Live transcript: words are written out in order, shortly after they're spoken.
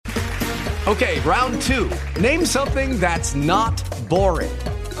Okay, round two. Name something that's not boring.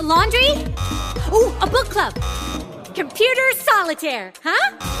 A laundry? Ooh, a book club. Computer solitaire,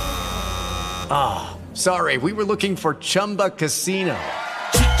 huh? Ah, sorry, we were looking for Chumba Casino.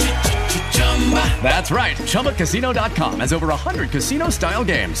 That's right, ChumbaCasino.com has over 100 casino-style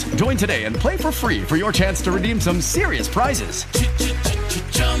games. Join today and play for free for your chance to redeem some serious prizes.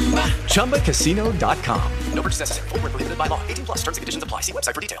 ChumbaCasino.com. No purchase necessary. Void where prohibited by law. 18 plus terms and conditions apply. See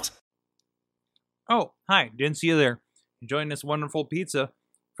website for details. Oh, hi. Didn't see you there. Enjoying this wonderful pizza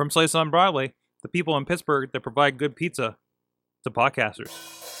from Slice on Broadway, the people in Pittsburgh that provide good pizza to podcasters.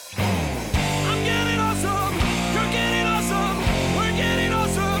 I'm getting awesome. You're getting awesome. We're getting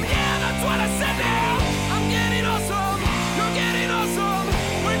awesome. Yeah, that's what I said now. I'm getting awesome. You're getting awesome.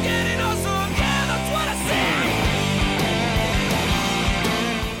 We're getting awesome. Yeah, that's what I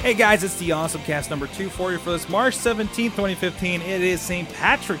said. Hey guys, it's the AwesomeCast number 240 for this March 17th, 2015. It is St.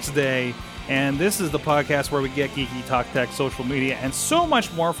 Patrick's Day, and this is the podcast where we get geeky, talk tech, social media, and so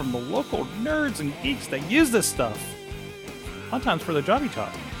much more from the local nerds and geeks that use this stuff. Sometimes for the jobby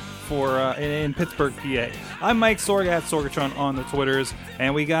talk in Pittsburgh, PA. I'm Mike Sorg at Sorgatron on the Twitters,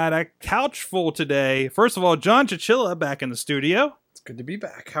 and we got a couch full today. First of all, John Chichilla back in the studio. It's good to be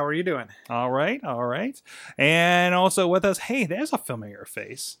back. How are you doing? All right. And also with us, hey, there's a familiar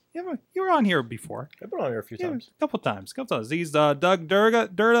face. You were on here before. I've been on here a few times. A couple times. He's Doug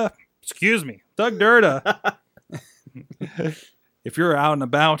Durda. Excuse me, Doug Durda. If you're out and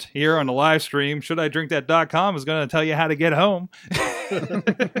about here on the live stream, shouldiDrinkThat.com is going to tell you how to get home.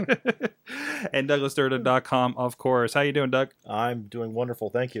 And DouglasDurda.com, of course. How you doing, Doug? I'm doing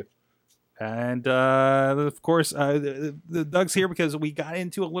wonderful. Thank you. And, of course, the Doug's here because we got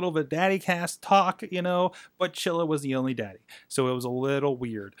into a little bit of DadCast talk, but Chilla was the only daddy. So it was a little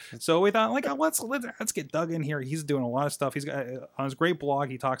weird. So we thought, let's get Doug in here. He's doing a lot of stuff. He's got on his great blog,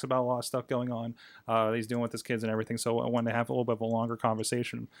 he talks about a lot of stuff going on. He's doing with his kids and everything. So I wanted to have a little bit of a longer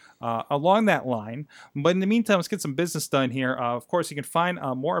conversation along that line. But in the meantime, let's get some business done here. Of course, you can find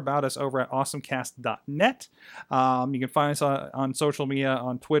more about us over at awesomecast.net. You can find us on social media,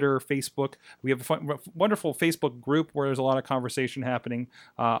 on Twitter, Facebook. We have a wonderful Facebook group where there's a lot of conversation happening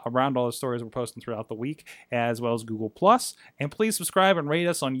around all the stories we're posting throughout the week, as well as Google+. And please subscribe and rate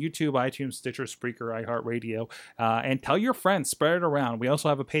us on YouTube, iTunes, Stitcher, Spreaker, iHeartRadio, and tell your friends, spread it around. We also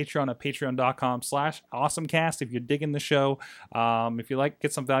have a Patreon at patreon.com/awesomecast if you're digging the show. If you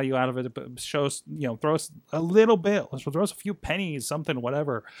get some value out of it, show us, throw us a little bit, throw us a few pennies, something,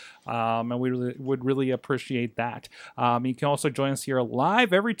 whatever. And we would really appreciate that. You can also join us here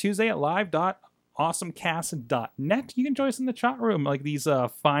live every Tuesday at live.awesomecast.net. You can join us in the chat room, like these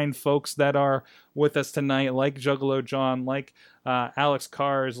fine folks that are with us tonight, like Juggalo John, like Alex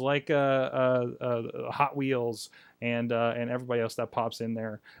Cars, like Hot Wheels, and everybody else that pops in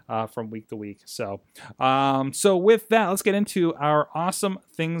there from week to week. So with that, let's get into our awesome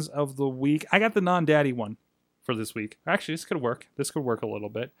things of the week. I got the non-daddy one for this week. Actually, this could work. This could work a little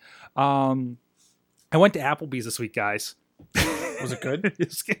bit. I went to Applebee's this week, guys. Was it good?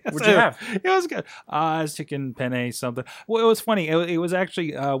 What'd you have? It was good. Chicken penne something. Well, it was funny. It was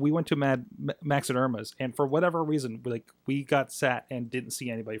actually we went to Max and Irma's, and for whatever reason, we got sat and didn't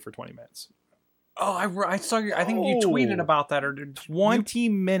see anybody for 20 minutes. Oh, I saw you. I think you tweeted about that, or 20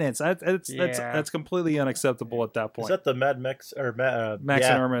 minutes. That's completely unacceptable at that point. Is that the Max and Irma's? Max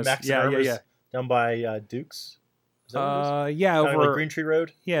and Irma's, down by Duke's. Is that what it is? Yeah, over like Green Tree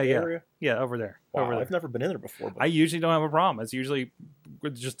Road. Area? Yeah, over there. Wow, over there. I've never been in there before. But... I usually don't have a problem. It's usually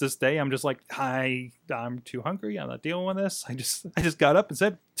just this day. I'm just like, I'm too hungry. I'm not dealing with this. I just got up and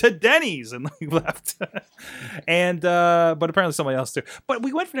said to Denny's and left. And but apparently somebody else too. But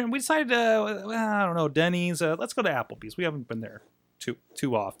we went for dinner. We decided to I don't know, Denny's. Let's go to Applebee's. We haven't been there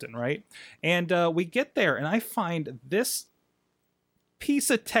too often, right? And we get there, and I find this piece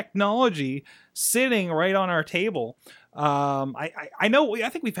of technology sitting right on our table. I know. I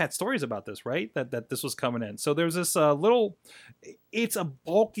think we've had stories about this, right? That this was coming in. So there's this it's a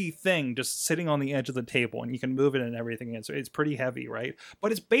bulky thing just sitting on the edge of the table, and you can move it and everything. And so it's pretty heavy, right?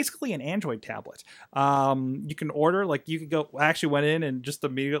 But it's basically an Android tablet. You can order, you could go. I actually went in and just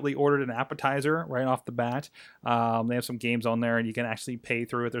immediately ordered an appetizer right off the bat. They have some games on there, and you can actually pay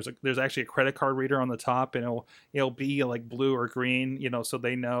through it. There's actually a credit card reader on the top, and it'll be like blue or green, so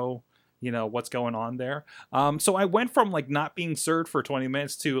they know. What's going on there. So I went from not being served for 20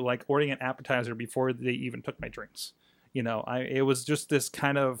 minutes to ordering an appetizer before they even took my drinks. It was just this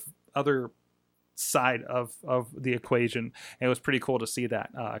kind of other side of the equation. And it was pretty cool to see that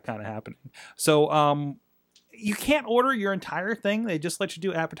kind of happening. So you can't order your entire thing. They just let you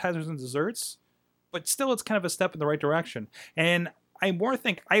do appetizers and desserts, but still it's kind of a step in the right direction. And more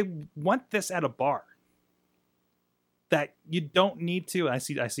think I want this at a bar. That you don't need to. I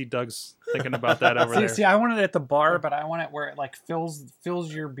see Doug's thinking about that over there. See, I want it at the bar, but I want it where it like fills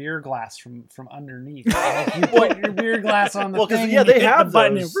your beer glass from underneath. Like you put your beer glass on the thing. Yeah, and they you hit have the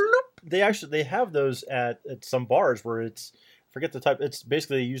button those. They have those at some bars where it's, forget the type. It's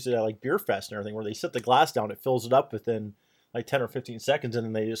basically they use it at like beer fest and everything, where they set the glass down, it fills it up within like 10 or 15 seconds, and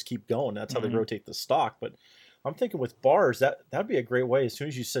then they just keep going. That's how they rotate the stock. But I'm thinking with bars, that'd be a great way as soon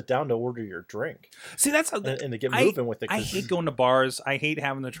as you sit down to order your drink. See, that's how, and to get moving with it. I hate going to bars. I hate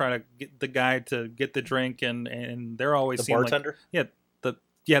having to try to get the guy to get the drink, and they're always the bartender.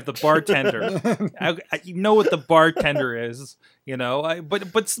 The bartender. You know what the bartender is,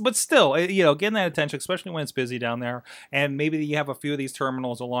 but still, getting that attention, especially when it's busy down there, and maybe you have a few of these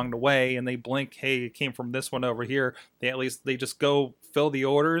terminals along the way, and they blink, hey, it came from this one over here. They just go fill the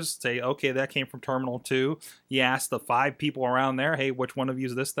orders, say, okay, that came from Terminal 2. You ask the 5 people around there, hey, which one of you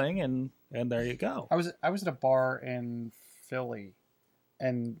is this thing, and there you go. I was at a bar in Philly,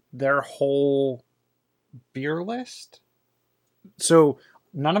 and their whole beer list. So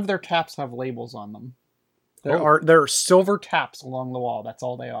none of their taps have labels on them. There are silver taps along the wall. That's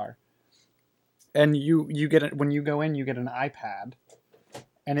all they are. And you get it when you go in. You get an iPad,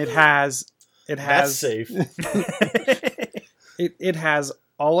 and it has That's safe. it has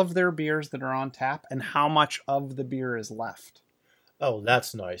all of their beers that are on tap and how much of the beer is left. Oh,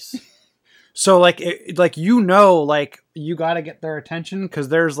 that's nice. So you got to get their attention because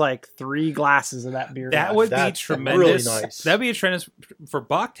there's like 3 glasses of that beer. That would be tremendous. Really nice. That'd be a tremendous for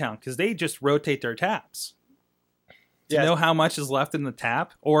Bachtown because they just rotate their taps. Do you know how much is left in the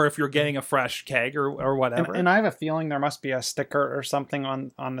tap, or if you're getting a fresh keg or whatever? And I have a feeling there must be a sticker or something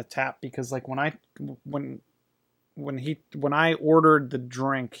on the tap because like when I ordered the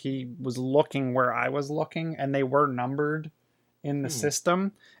drink, he was looking where I was looking, and they were numbered in the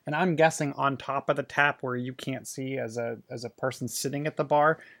system, and I'm guessing on top of the tap where you can't see as a person sitting at the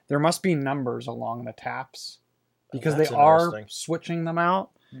bar, there must be numbers along the taps because they are switching them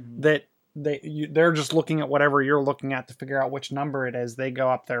out. That they're just looking at whatever you're looking at to figure out which number it is. They go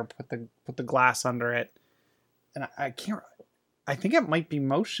up there, put the glass under it, and I think it might be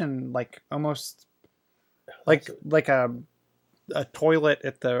motion, like almost like a toilet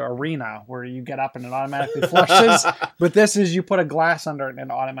at the arena where you get up and it automatically flushes. But this is you put a glass under it and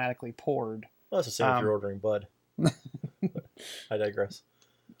it automatically poured. Well, that's the same if you're ordering Bud. I digress.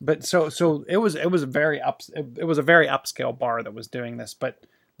 But so it was a very upscale bar that was doing this, but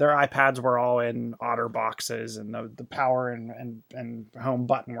their iPads were all in Otter boxes, and the power and home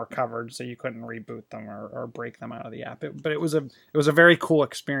button were covered, so you couldn't reboot them or break them out of the app. But it was a very cool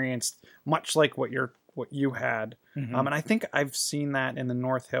experience, much like what you had. And I think I've seen that in the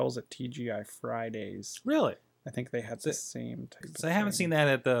North Hills at TGI Fridays. Really? I think they had the same type of thing. I haven't seen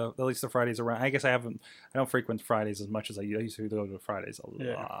that at least the Fridays around. I guess I don't frequent Fridays as much as I used to go to Fridays a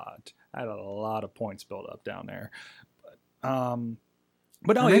lot. I had a lot of points built up down there.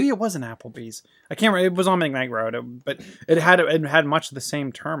 But no, maybe it was an Applebee's. I can't remember. It was on McKnight Road, but it had much of the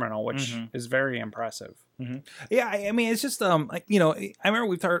same terminal, which is very impressive. Yeah, I mean, it's just I remember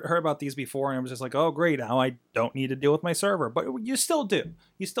we've heard about these before, and it was just like, oh, great, now I don't need to deal with my server, but you still do.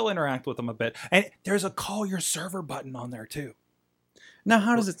 You still interact with them a bit, and there's a call your server button on there too. Now,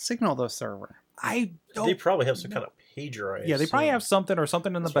 how does it signal the server? They probably have some kind of pager. Yeah, they probably have something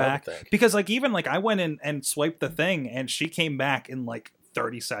in the back because even I went in and swiped the thing, and she came back in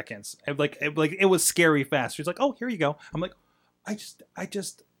 30 seconds. It was scary fast. She's like, "Oh, here you go." I'm like, I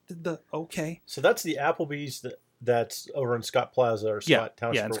just did the okay. So that's the Applebee's that's over in Scott Plaza or Scott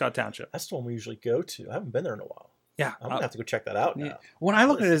Township. Yeah, in Scott Township. That's the one we usually go to. I haven't been there in a while. Yeah, I'm gonna have to go check that out now. When I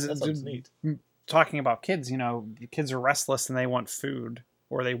look at it as neat. Talking about kids, kids are restless and they want food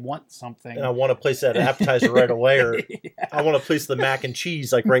or they want something. And I want to place that appetizer right away, or I want to place the mac and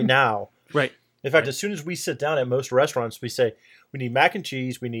cheese right now. Right. In fact, as soon as we sit down at most restaurants, we say, we need mac and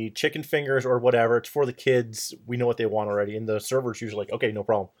cheese, we need chicken fingers or whatever. It's for the kids. We know what they want already. And the server's usually like, okay, no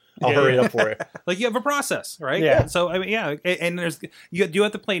problem. I'll hurry it up for you. You have a process, right? Yeah. So, I mean, yeah. And you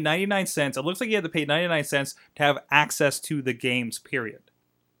have to pay 99 cents. It looks like you have to pay 99 cents to have access to the games, period.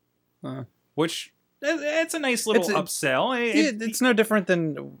 Which, it's a nice little upsell. It's no different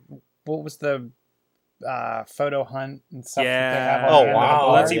than, what was the photo hunt and stuff that they have on wow.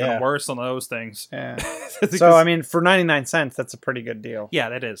 Well, that's even worse on those things. Yeah. So I mean, for 99 cents, that's a pretty good deal. Yeah,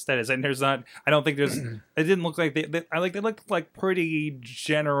 that is. And there's not. I don't think there's. It didn't look like they looked like pretty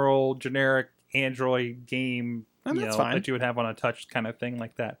generic Android game And that's fine. that you would have on a touch kind of thing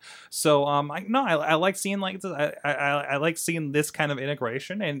like that. So I like seeing like I like seeing this kind of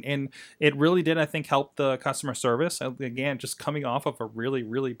integration, and it really did, I think, help the customer service. Again, just coming off of a really,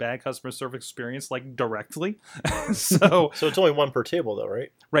 really bad customer service experience, like directly. So it's only one per table though,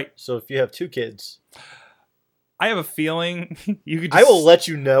 right? Right. So if you have 2 kids, I have a feeling you could. I will let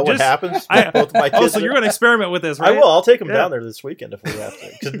you know what happens. With both my kids. So you're going to experiment with this, right? I will. I'll take them down there this weekend if we have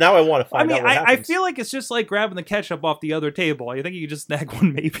to. Because now I want to find out what happens. I feel like it's just like grabbing the ketchup off the other table. I think you could just snag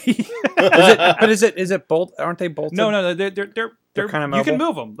one, maybe. Is it bolt? Aren't they bolted? No. They're kind of you can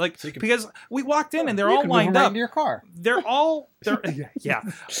mobile? move them because we walked in and they're You all can move lined them right up. into your car. They're all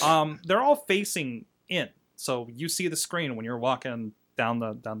facing in, so you see the screen when you're walking down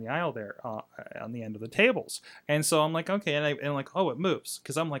the aisle there on the end of the tables. And so I'm like, okay, and I'm like, oh, it moves,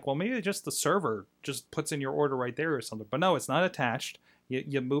 because I'm like, well, maybe just the server just puts in your order right there or something. But no, it's not attached.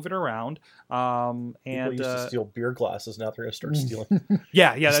 You move it around. And people used to steal beer glasses. Now they're going to start stealing.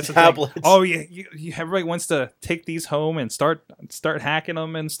 Yeah, that's the tablets. thing. Oh, yeah, everybody wants to take these home and start hacking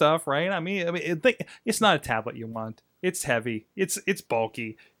them and stuff, right? I mean, it's not a tablet you want. It's heavy. It's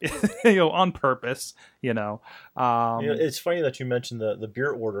bulky. On purpose. It's funny that you mentioned the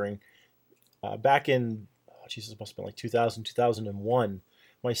beer ordering. Back in, it must have been like 2000, 2001.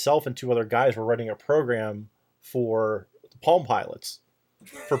 Myself and 2 other guys were writing a program for the Palm Pilots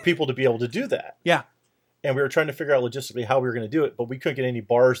for people to be able to do that. Yeah. And we were trying to figure out logistically how we were going to do it, but we couldn't get any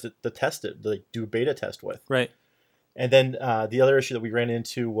bars that test it, like do a beta test with. Right. And then the other issue that we ran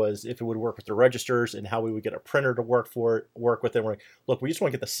into was if it would work with the registers and how we would get a printer to work with it. We're like, look, we just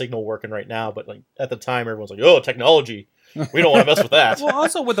want to get the signal working right now. But like at the time, everyone's like, oh, technology. We don't want to mess with that. Well,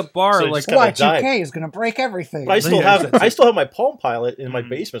 also with a bar, So like Y2K is going to break everything. But I still have my Palm Pilot in my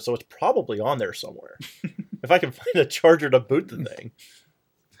basement, so it's probably on there somewhere. If I can find a charger to boot the thing.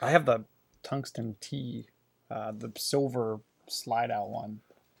 I have the Tungsten T, the silver slide out one.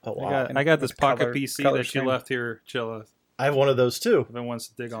 Oh, wow. I got this Pocket PC color that screen. you left here, Chilla. I have one of those too. If anyone wants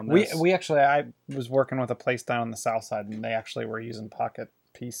to dig on this. We actually, I was working with a place down on the south side, and they actually were using Pocket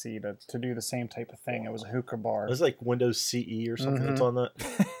PC to do the same type of thing. It was a hookah bar. It was like Windows CE or something that's on that.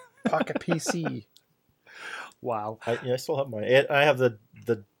 Pocket PC. Wow. I still have mine. And I have the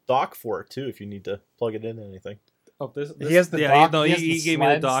dock for it too if you need to plug it into anything. Oh, this He has the dock. No, He has he the gave me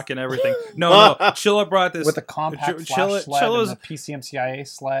the sleds. dock and everything. No, Chilla brought this With the compact flash sled Chilla's, and the PCMCIA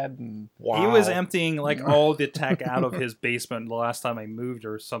sled. And Wow. He was emptying like all the tech out of his basement the last time I moved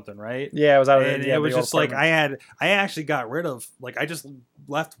or something, right? yeah, it was out of And the it was old just like apartment. I actually got rid of, like, I just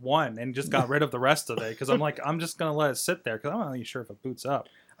left one and just got rid of the rest of it because I'm like, I'm just gonna let it sit there because I'm not really sure if it boots up.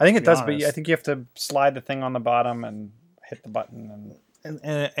 I think it be does, but honest. I think you have to slide the thing on the bottom and hit the button. And And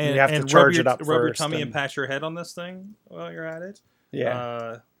you have to and charge rub it up rub your first tummy and and- pat your head on this thing while you're at it.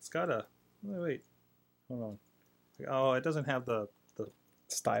 yeah, It's got a wait, hold on. Oh, it doesn't have the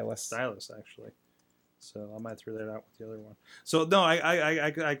stylus. stylus actually, so I might throw that out with the other one. So no,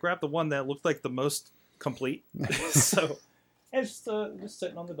 I grabbed the one that looked like the most complete. So and just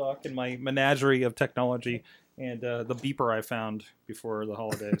sitting on the dock in my menagerie of technology and the beeper I found before the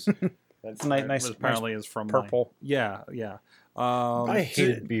holidays. That's nice- apparently is from purple. Yeah. I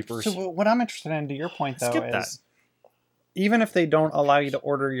hated beepers. So what I'm interested in, to your point though, Skip that. is even if they don't allow you to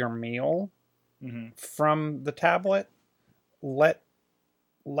order your meal from the tablet, let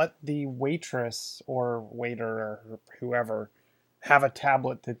the waitress or waiter or whoever have a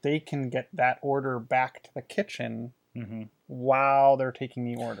tablet that they can get that order back to the kitchen while they're taking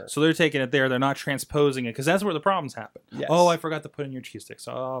the order. So they're taking it there. They're not transposing it because that's where the problems happen. Yes. Oh, I forgot to put in your cheese sticks.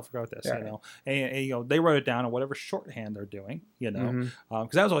 Oh, I forgot this. Yeah. And they wrote it down in whatever shorthand they're doing. Because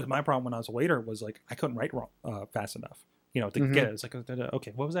that was always my problem when I was a waiter. Was like I couldn't write fast enough. To get it. It's like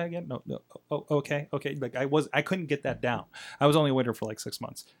okay, what was that again? No. Oh, okay. Like I couldn't get that down. I was only a waiter for like 6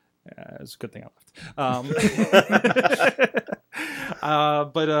 months. It's a good thing I left.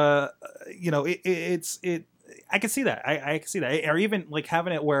 It's I can see that. I can see that. Or even like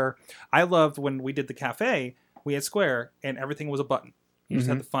having it where I loved when we did the cafe, we had Square and everything was a button. You just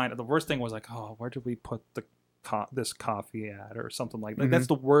had to find it. The worst thing was like, oh, where did we put this coffee at or something like that. That's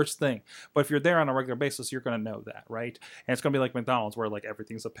the worst thing. But if you're there on a regular basis, you're going to know that, right? And it's going to be like McDonald's where like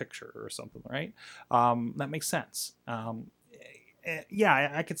everything's a picture or something, right? That makes sense.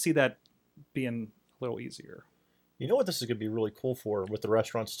 I could see that being a little easier. You know what this is going to be really cool for with the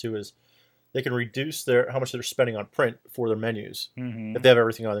restaurants too is they can reduce how much they're spending on print for their menus. If they have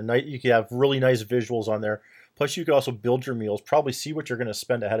everything on there. You can have really nice visuals on there. Plus you can also build your meals, probably see what you're going to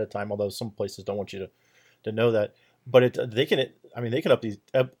spend ahead of time, although some places don't want you to know that. But they can update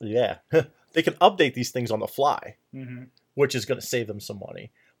they can update these things on the fly, which is going to save them some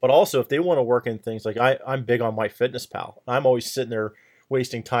money. But also, if they want to work in things like I'm big on MyFitnessPal. I'm always sitting there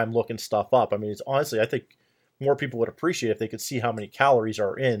wasting time looking stuff up. I mean, it's honestly, I think more people would appreciate if they could see how many calories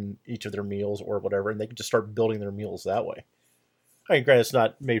are in each of their meals or whatever, and they could just start building their meals that way. I mean, granted, it's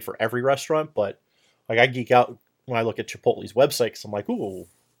not made for every restaurant, but like I geek out when I look at Chipotle's website because I'm like, ooh,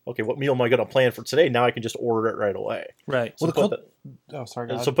 okay, what meal am I going to plan for today? Now I can just order it right away. Right. So, Well, oh, sorry.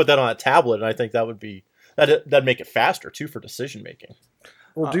 Go ahead. so put that on a tablet, and I think that would be that'd make it faster too for decision making.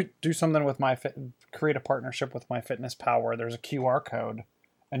 Or do something with create a partnership with MyFitnessPal where there's a QR code,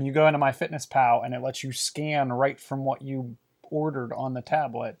 and you go into MyFitnessPal and it lets you scan right from what you ordered on the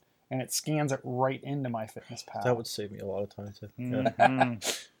tablet, and it scans it right into MyFitnessPal. That would save me a lot of time too. Yeah.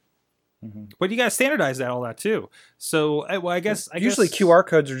 Mm-hmm. But you got to standardize all that too. So, well, I guess usually QR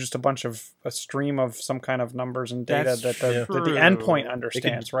codes are just a stream of some kind of numbers and data that the endpoint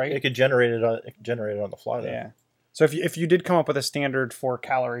understands, right? It could generate it on the fly. Though. Yeah. So if you did come up with a standard for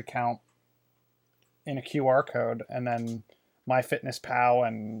calorie count in a QR code, and then MyFitnessPal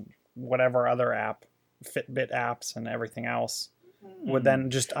and whatever other app, Fitbit apps and everything else, would then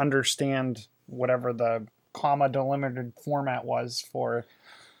just understand whatever the comma delimited format was for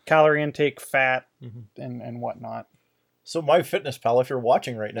calorie intake, fat, and whatnot. So MyFitnessPal, if you're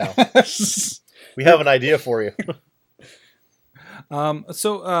watching right now, we have an idea for you.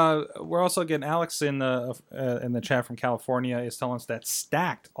 So we're also getting Alex in the chat from California is telling us that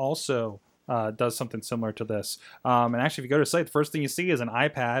Stacked also does something similar to this. And actually, if you go to the site, the first thing you see is an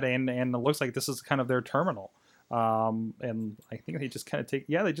iPad, and it looks like this is kind of their terminal. And I think they just kind of take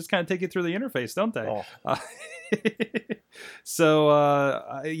you through the interface, don't they? Oh.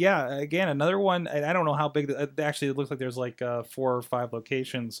 So yeah, again, another one. I don't know how big. Actually, it looks like there's like 4 or 5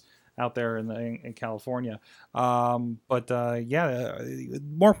 locations out there in California. But yeah,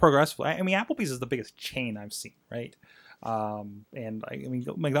 more progressive. I mean, Applebee's is the biggest chain I've seen, right? And I mean,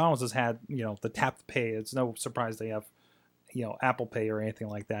 McDonald's has had, the tap to pay. It's no surprise they have, Apple Pay or anything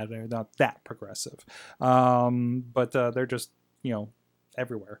like that. They're not that progressive. But they're just,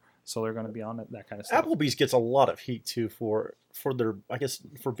 everywhere. So they're going to be on that kind of stuff. Applebee's gets a lot of heat too for their, I guess,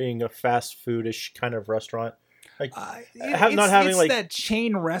 for being a fast foodish kind of restaurant. Like it's that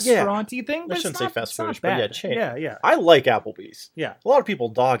chain restaurant-y thing. I shouldn't say fast foodish, but yeah, chain. Yeah. I like Applebee's. Yeah. A lot of people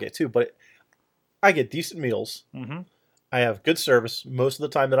dog it too, but I get decent meals. Mm-hmm. I have good service most of the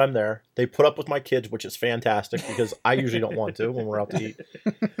time that I'm there. They put up with my kids, which is fantastic because I usually don't want to when we're out to eat.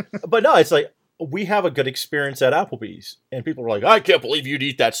 But no, it's like we have a good experience at Applebee's, and people are like, "I can't believe you'd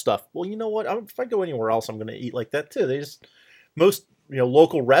eat that stuff." Well, you know what? If I go anywhere else, I'm going to eat like that too. Most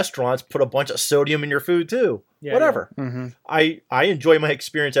local restaurants put a bunch of sodium in your food too. Yeah, whatever. Yeah. Mm-hmm. I enjoy my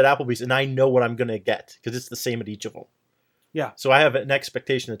experience at Applebee's, and I know what I'm going to get because it's the same at each of them. Yeah. So I have an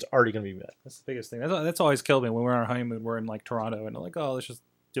expectation that's already going to be met. That's the biggest thing. That's always killed me when we're on our honeymoon. We're in like Toronto, and they're like, "Oh, let's just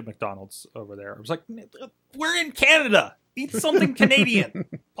do McDonald's over there." I was like, "We're in Canada. Eat something Canadian,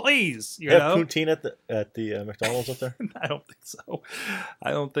 please." You have poutine at the McDonald's up there? I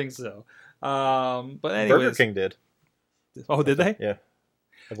don't think so. But anyways, Burger King did. Oh, did they? Yeah.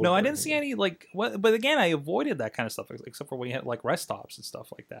 No, I didn't see any like what. But again, I avoided that kind of stuff except for when you had like rest stops and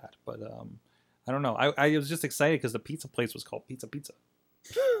stuff like that. But I don't know. I was just excited because the pizza place was called Pizza,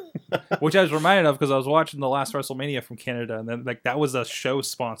 which I was reminded of because I was watching the last WrestleMania from Canada, and then like that was a show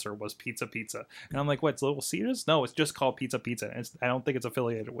sponsor was Pizza, and I'm like, what? It's Little Caesars? No, it's just called Pizza, and I don't think it's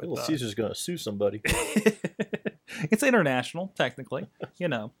affiliated with. Little Caesars gonna sue somebody. It's international, technically,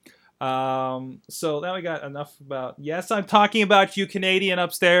 So now we got enough about. Yes, I'm talking about you, Canadian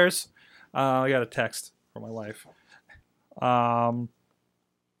upstairs. I got a text from my wife.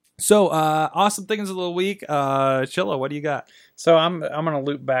 So, awesome things of the week. Chilla, what do you got? So I'm going to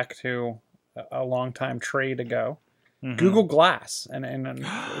loop back to a long time trade ago. Mm-hmm. Google Glass. And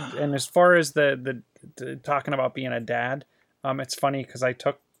as far as the talking about being a dad, it's funny because I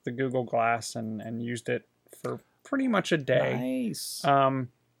took the Google Glass and used it for pretty much a day. Nice.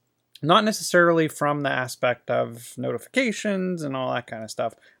 Not necessarily from the aspect of notifications and all that kind of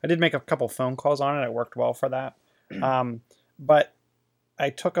stuff. I did make a couple phone calls on it. It worked well for that. But I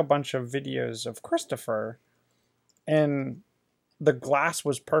took a bunch of videos of Christopher, and the glass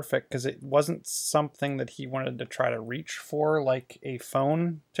was perfect because it wasn't something that he wanted to try to reach for like a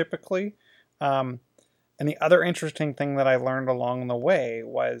phone typically. And the other interesting thing that I learned along the way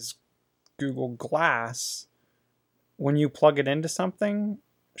was Google Glass, when you plug it into something,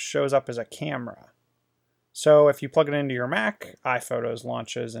 shows up as a camera. So if you plug it into your Mac, iPhotos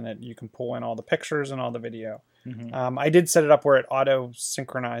launches and you can pull in all the pictures and all the video. Mm-hmm. I did set it up where it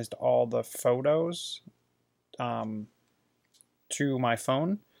auto-synchronized all the photos to my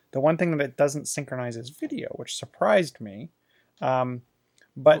phone. The one thing that it doesn't synchronize is video, which surprised me.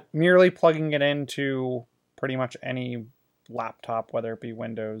 But merely plugging it into pretty much any laptop, whether it be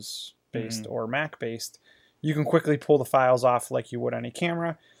Windows based or Mac based, you can quickly pull the files off like you would any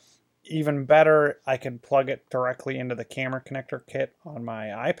camera. Even better, I can plug it directly into the camera connector kit on my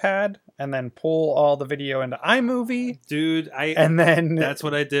iPad and then pull all the video into iMovie. Dude, that's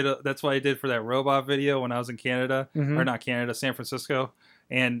what I did. That's what I did for that robot video when I was in Canada, or not Canada, San Francisco,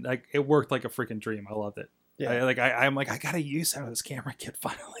 and like it worked like a freaking dream. I loved it. Yeah, I'm like I gotta use some of this camera kit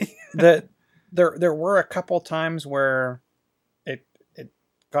finally. There were a couple times where it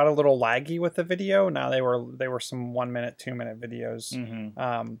got a little laggy with the video. Now they were some 1 minute, 2 minute videos.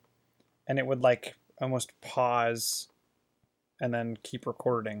 And it would like almost pause and then keep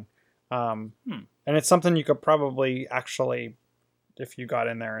recording. And it's something you could probably actually, if you got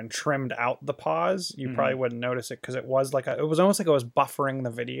in there and trimmed out the pause, you probably wouldn't notice it because it was almost like it was buffering the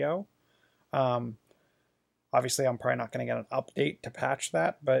video. Obviously, I'm probably not going to get an update to patch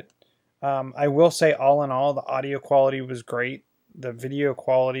that, but I will say all in all, the audio quality was great. The video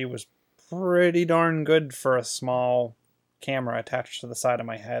quality was pretty darn good for a small camera attached to the side of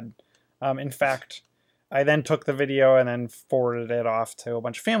my head. In fact, I then took the video and then forwarded it off to a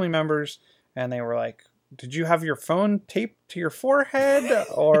bunch of family members, and they were like, did you have your phone taped to your forehead,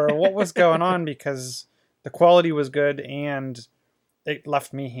 or what was going on? Because the quality was good, and it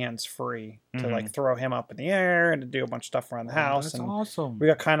left me hands-free to like throw him up in the air and to do a bunch of stuff around the house. That's and awesome. We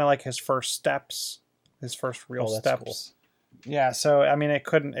got kind of like his first steps, his first real steps. Cool. Yeah, so, I mean, it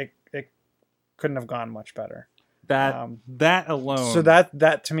couldn't have gone much better. That alone. So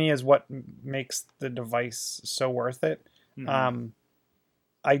that to me is what makes the device so worth it.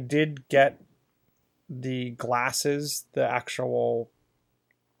 I did get the glasses, the actual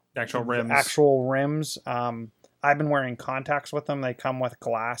rims. I've been wearing contacts with them. They come with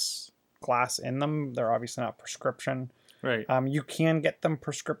glass in them. They're obviously not prescription. Right. You can get them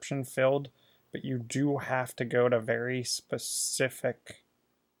prescription filled, but you do have to go to very specific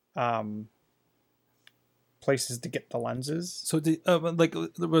places to get the lenses. So,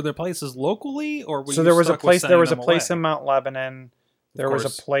 were there places locally, or were so there was a place? There was a place in Mount Lebanon. There was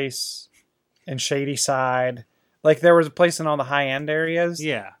a place in Shady Side. Like there was a place in all the high end areas.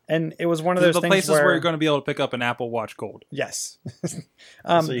 Yeah, and it was one of those things places where you're going to be able to pick up an Apple Watch Gold. Yes.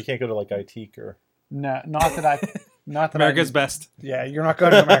 So you can't go to like iTeek or not that America's Best. Yeah, you're not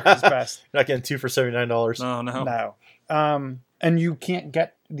going to America's Best. You're not getting two for $79. No. And you can't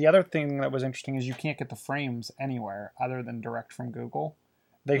get, the other thing that was interesting is you can't get the frames anywhere other than direct from Google.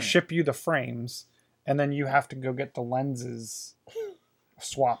 They ship you the frames, and then you have to go get the lenses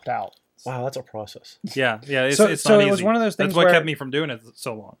swapped out. Wow, that's a process. Yeah, it's so not easy. It was one of those things. That's what kept me from doing it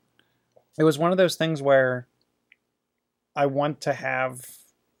so long. It was one of those things where I want to have,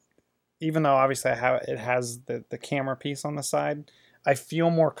 even though obviously it has the camera piece on the side, I feel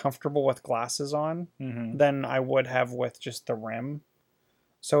more comfortable with glasses on than I would have with just the rim.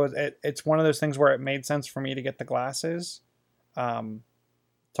 So it's one of those things where it made sense for me to get the glasses, to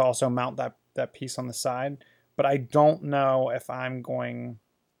also mount that piece on the side. But I don't know if I'm going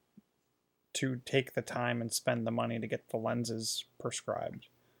to take the time and spend the money to get the lenses prescribed.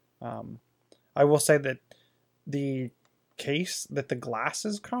 I will say that the case that the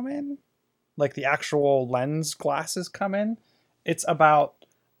glasses come in, like the actual lens glasses come in, it's about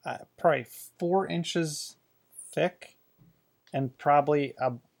probably 4 inches thick and probably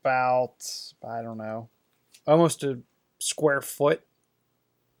about, I don't know, almost a square foot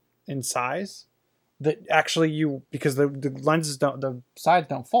in size. That actually because the lenses the sides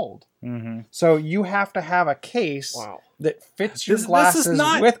don't fold. So you have to have a case that fits your glasses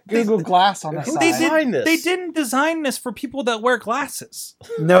with Google Glass on the side. They didn't design this for people that wear glasses.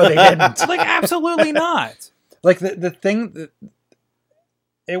 No, they didn't. Like, absolutely not. Like the thing that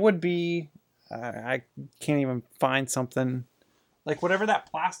it would be, I can't even find something. Like whatever that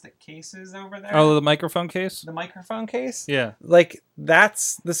plastic case is over there. Oh, the microphone case? The microphone case? Yeah. Like,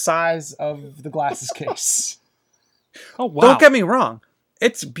 that's the size of the glasses case. Oh, wow. Don't get me wrong.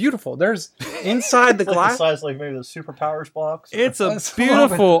 It's beautiful. There's inside the glass. Like the size like maybe the Superpowers box. It's a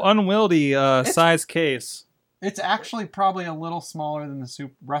beautiful, unwieldy size case. It's actually probably a little smaller than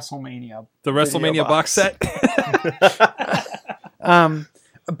the WrestleMania. The WrestleMania box set?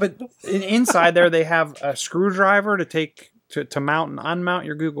 But inside there, they have a screwdriver to mount and unmount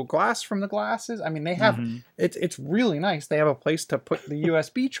your Google Glass from the glasses. I mean, they have it's really nice. They have a place to put the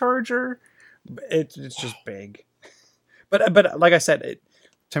USB charger. It's just big. But like I said,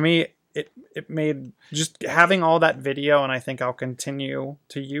 to me it made just having all that video, and I think I'll continue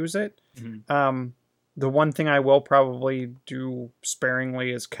to use it. The one thing I will probably do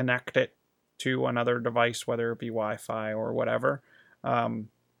sparingly is connect it to another device, whether it be Wi-Fi or whatever.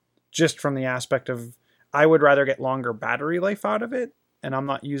 just from the aspect of I would rather get longer battery life out of it, and I'm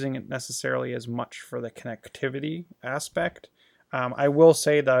not using it necessarily as much for the connectivity aspect. I will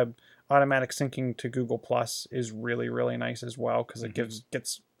say the automatic syncing to Google Plus is really, really nice as well, because it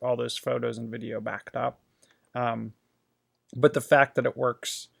gets all those photos and video backed up. But the fact that it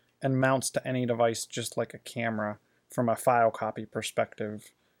works and mounts to any device just like a camera from a file copy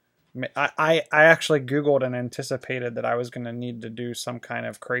perspective, I actually Googled and anticipated that I was going to need to do some kind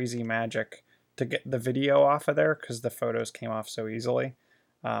of crazy magic to get the video off of there, because the photos came off so easily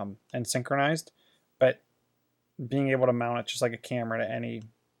and synchronized. But being able to mount it just like a camera to any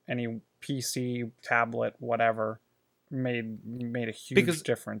PC, tablet, whatever, made a huge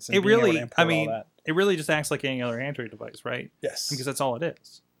difference. In it being really, able to input all that. it really just acts like any other Android device, right? Yes. Because that's all it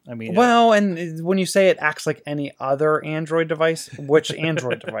is. I mean, well, and when you say it acts like any other Android device, which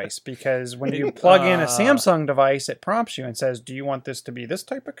Android device? Because when you plug in a Samsung device, it prompts you and says, do you want this to be this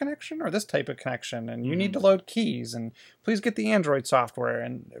type of connection or this type of connection? And you need to load keys, and please get the Android software,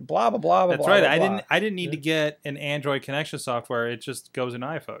 and blah, blah, blah, blah, that's blah, right. blah, blah. I didn't need to get an Android connection software. It just goes in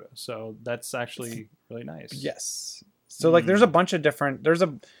iPhoto. So that's actually really nice. Yes. So like there's a bunch of different,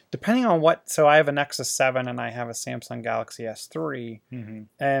 depending on what, so I have a Nexus 7 and I have a Samsung Galaxy S3,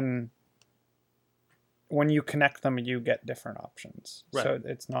 and when you connect them, you get different options. Right. So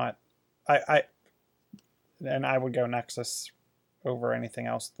it's not, I would go Nexus over anything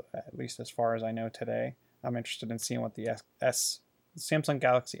else, at least as far as I know today. I'm interested in seeing what the Samsung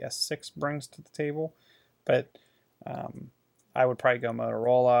Galaxy S6 brings to the table, but I would probably go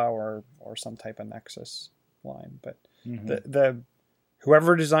Motorola or some type of Nexus line. But the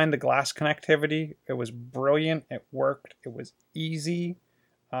whoever designed the glass connectivity, it was brilliant. It worked. It was easy.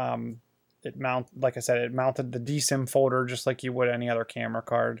 Like I said, it mounted the DSIM folder just like you would any other camera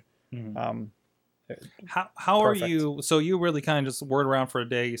card. How are you? So you really kind of just whirred around for a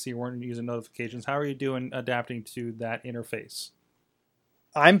day. You see, you weren't using notifications. How are you doing adapting to that interface?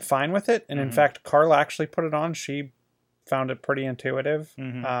 I'm fine with it, and in fact, Carla actually put it on. She found it pretty intuitive.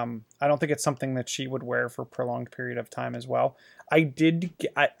 I don't think it's something that she would wear for a prolonged period of time as well.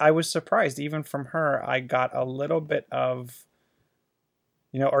 I was surprised, even from her, I got a little bit of,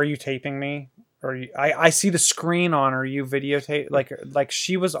 are you taping me? Or I see the screen on. Are you videotape? Like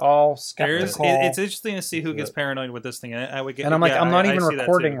she was all skeptical. It's interesting to see who gets paranoid with this thing. I would get, and I'm like, I'm not even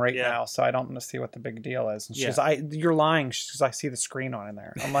recording right now, so I don't want to see what the big deal is. And she's, you're lying. She's, I see the screen on in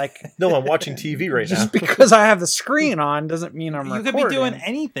there. I'm like, no, I'm watching TV right now. Just because I have the screen on doesn't mean I'm recording. You could be doing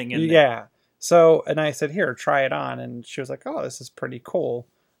anything in there. Yeah. So, and I said, here, try it on, and she was like, oh, this is pretty cool.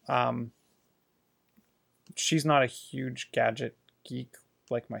 She's not a huge gadget geek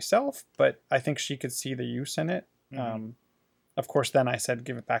like myself, but I think she could see the use in it. Of course, then I said,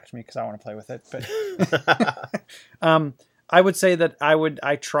 give it back to me because I want to play with it. But I would say that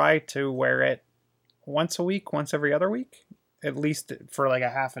I try to wear it once a week, once every other week, at least for like a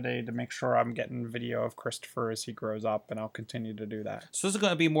half a day, to make sure I'm getting video of Christopher as he grows up, and I'll continue to do that. So this is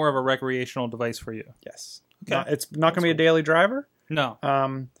going to be more of a recreational device for you? Yes. Okay. It's not going to be a daily driver. No.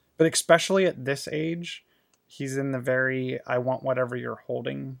 But especially at this age, he's in the very I want whatever you're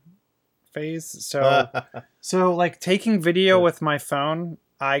holding phase. So like taking video with my phone,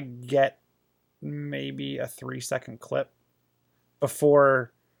 I get maybe a 3-second clip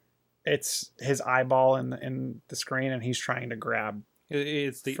before it's his eyeball in the screen and he's trying to grab.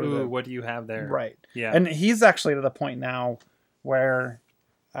 It's what do you have there? Right. Yeah. And he's actually to the point now where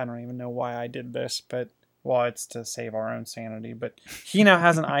I don't even know why I did this, but well, it's to save our own sanity, but he now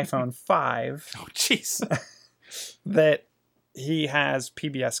has an iPhone 5. Oh, jeez. That he has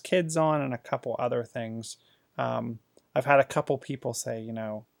PBS Kids on and a couple other things. I've had a couple people say,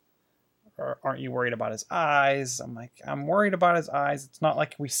 aren't you worried about his eyes? I'm like, I'm worried about his eyes. It's not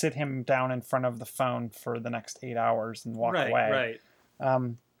like we sit him down in front of the phone for the next 8 hours and walk away.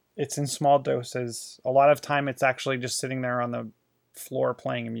 Right. It's in small doses. A lot of time it's actually just sitting there on the floor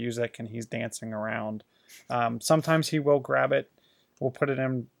playing music and he's dancing around. Sometimes he will grab it. We'll put it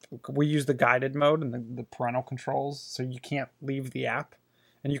in. We use the guided mode and the parental controls, so you can't leave the app.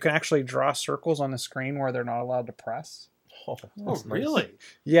 And you can actually draw circles on the screen where they're not allowed to press. Oh, really? Nice.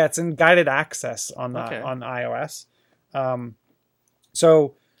 Yeah, it's in guided access on on iOS.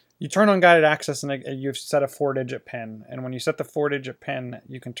 So you turn on guided access and you've set a 4-digit PIN. And when you set the 4-digit PIN,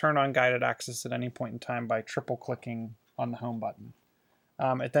 you can turn on guided access at any point in time by triple clicking on the home button.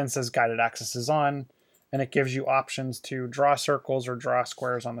 It then says guided access is on. And it gives you options to draw circles or draw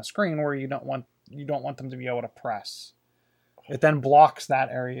squares on the screen where you don't want them to be able to press. It then blocks that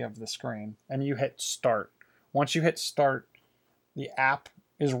area of the screen, and you hit start. Once you hit start, the app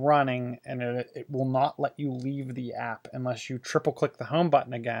is running, and it will not let you leave the app unless you triple click the home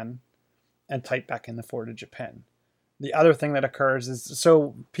button again and type back in the 4-digit PIN. The other thing that occurs is,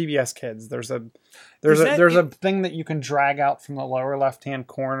 so PBS Kids, there's a thing that you can drag out from the lower left-hand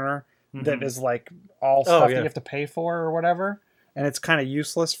corner that is like all stuff that you have to pay for or whatever, and it's kind of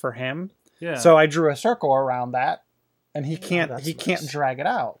useless for him. Yeah. So I drew a circle around that, and he can't drag it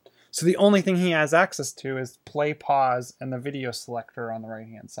out. So the only thing he has access to is play, pause, and the video selector on the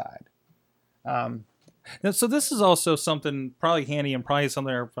right-hand side. So this is also something probably handy, and probably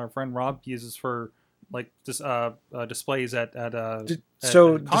something our friend Rob uses for like displays at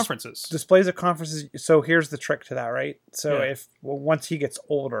conferences. Displays at conferences. So here's the trick to that, right? So once he gets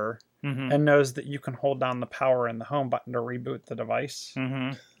older and knows that you can hold down the power and the home button to reboot the device,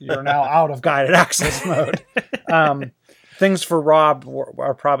 you're now out of guided access mode. Things for Rob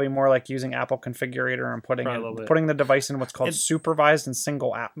are probably more like using Apple Configurator and putting the device in what's called supervised and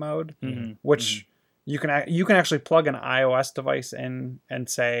single app mode, which you can actually plug an iOS device in and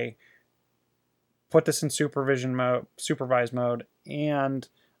say, put this in supervised mode, and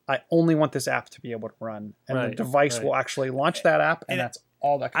I only want this app to be able to run. And the device will actually launch that app, and that's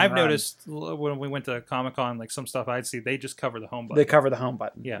all that can run. Noticed when we went to Comic-Con, like some stuff I'd see, they just cover the home button. They cover the home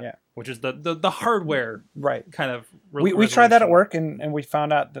button. Yeah. Which is the hardware kind of we tried that at work, and we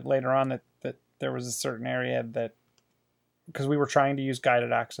found out that later on that there was a certain area that, because we were trying to use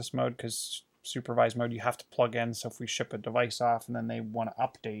guided access mode, because supervised mode you have to plug in, so if we ship a device off and then they want to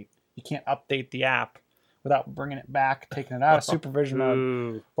update, you can't update the app without bringing it back, taking it out of supervision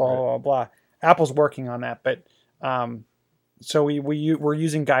mode, blah, blah. Apple's working on that, but so we're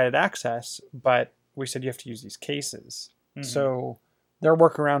using guided access, but we said you have to use these cases. So their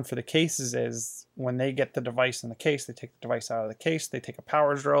workaround for the cases is when they get the device in the case, they take the device out of the case, they take a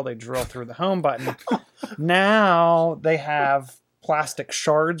power drill, they drill through the home button. Now they have plastic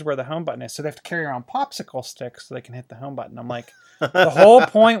shards where the home button is, so they have to carry around popsicle sticks so they can hit the home button. I'm like, the whole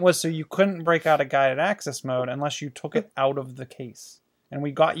point was so you couldn't break out of guided access mode unless you took it out of the case. And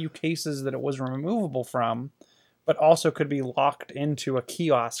we got you cases that it was removable from, but also could be locked into a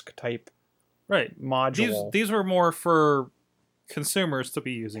kiosk type module. These were more for consumers to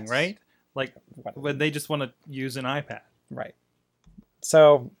be using, right? Like when they just want to use an iPad. Right.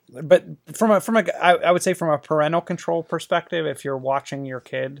 So, but I would say from a parental control perspective, if you're watching your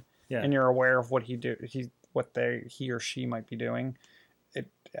kid and you're aware of what he or she might be doing,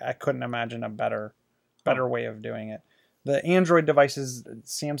 I couldn't imagine a better way of doing it. The Android devices,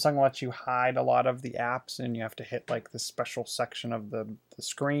 Samsung lets you hide a lot of the apps, and you have to hit like the special section of the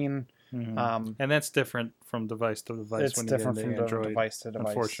screen. And that's different from device to device. It's different from Android, device to device.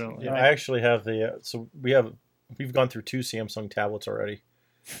 Unfortunately, I actually have we've gone through 2 Samsung tablets already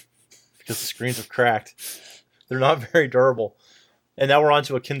because the screens have cracked. They're not very durable. And now we're on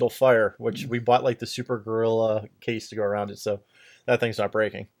to a Kindle Fire, which we bought like the Super Gorilla case to go around it, so that thing's not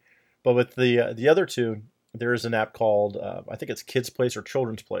breaking. But with the other 2, there is an app called, I think it's Kids Place or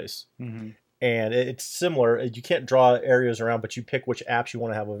Children's Place. And it's similar. You can't draw areas around, but you pick which apps you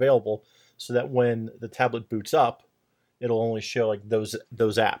want to have available so that when the tablet boots up, it'll only show like those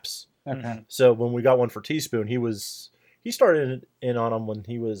apps. Okay. So when we got one for Teaspoon, he started in on them when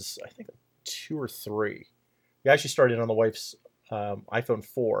he was, I think, 2 or 3. He actually started on the wife's iPhone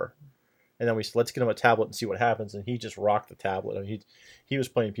 4, and then we said, let's get him a tablet and see what happens, and he just rocked the tablet. I mean, he was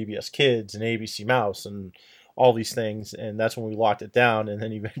playing PBS Kids and ABC Mouse and all these things, and that's when we locked it down, and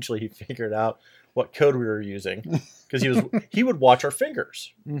then eventually he figured out what code we were using, because he would watch our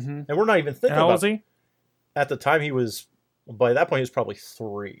fingers, and we're not even thinking How about old was he? At the time, by that point, he was probably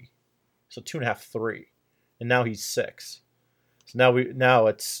 3. So 2.5, 3. And now he's 6. So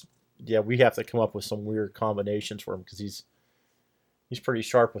we have to come up with some weird combinations for him, because he's pretty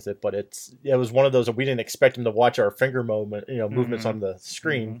sharp with it. But it was one of those that we didn't expect him to watch our finger movements on the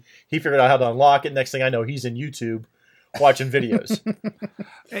screen. He figured out how to unlock it. Next thing I know, he's in YouTube watching videos.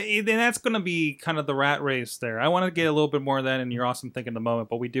 And that's going to be kind of the rat race there. I want to get a little bit more of that in your awesome think in the moment,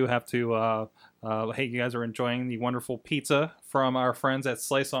 but we do have to, hey, you guys are enjoying the wonderful pizza from our friends at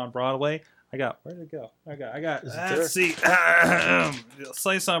Slice on Broadway. Where did it go? Let's see.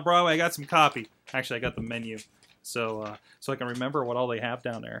 Slice on Broadway, I got some copy. Actually, I got the menu. So I can remember what all they have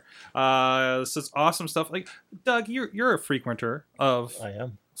down there. This is awesome stuff. Like, Doug, you're a frequenter of I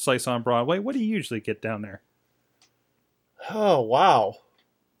am. Slice on Broadway. What do you usually get down there? Oh, wow.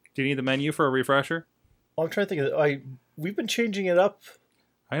 Do you need the menu for a refresher? I'm trying to think of we've been changing it up.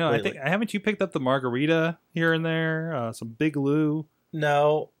 I know. Lately. Haven't you picked up the margarita here and there? Some Big Lou.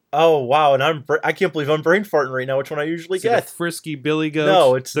 No. Oh, wow. And I can't believe I'm brain farting right now. Which one I usually get? The Frisky Billy Goat.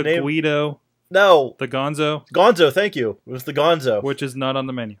 No, it's the Guido. No. The Gonzo, Gonzo, thank you. It was the Gonzo. which is not on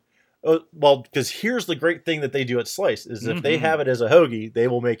the menu. Well, because here's the great thing that they do at Slice is if they have it as a hoagie, they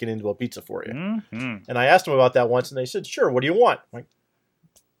will make it into a pizza for you. Mm-hmm. And I asked them about that once, and they said, "Sure, what do you want?" I'm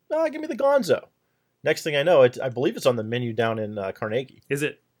like, give me the Gonzo. Next thing I know, I believe it's on the menu down in Carnegie. Is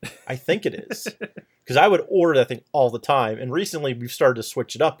it? I think it is. Because I would order that thing all the time. And recently we've started to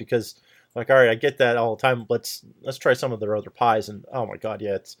switch it up because, like, all right, I get that all the time. Let's try some of their other pies. And, oh, my God,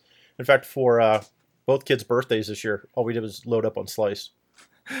 yeah. It's in fact, for both kids' birthdays this year, all we did was load up on Slice.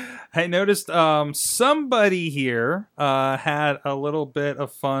 I noticed somebody here had a little bit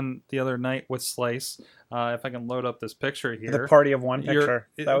of fun the other night with Slice. If I can load up this picture here. The party of one picture.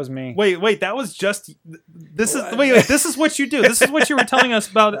 That was me. Wait, that was just. This is this is what you do. This is what you were telling us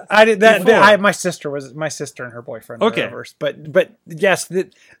about. I did that. My sister and her boyfriend. Okay, were over. But yes,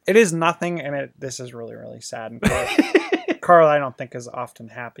 it is nothing, and this is really, really sad. And Carl, I don't think is often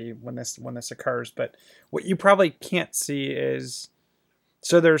happy when this occurs. But what you probably can't see is.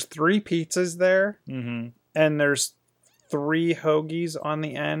 So there's 3 pizzas there, and there's 3 hoagies on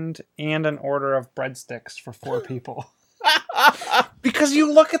the end, and an order of breadsticks for 4 people. Because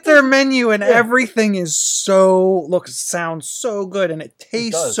you look at their menu, and everything is sounds so good, and it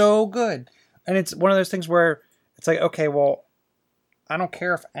tastes so good. And it's one of those things where it's like, okay, well, I don't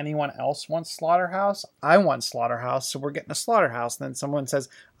care if anyone else wants Slaughterhouse. I want Slaughterhouse, so we're getting a Slaughterhouse. And then someone says,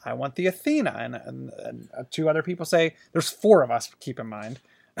 I want the Athena. And 2 other people say, there's 4 of us, keep in mind.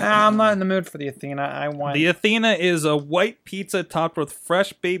 I'm not in the mood for the Athena. I want... The Athena is a white pizza topped with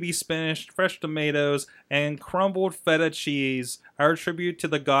fresh baby spinach, fresh tomatoes, and crumbled feta cheese, our tribute to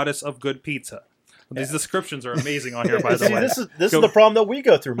the goddess of good pizza. These descriptions are amazing on here, by the way. This is the problem that we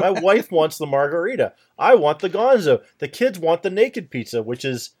go through. My wife wants the margarita. I want the Gonzo. The kids want the naked pizza, which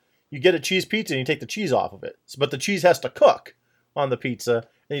is you get a cheese pizza and you take the cheese off of it. But the cheese has to cook on the pizza,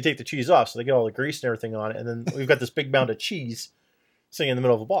 and you take the cheese off, so they get all the grease and everything on it. And then we've got this big mound of cheese sitting in the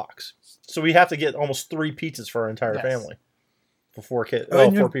middle of a box. So we have to get almost 3 pizzas for our entire family for 4 kids.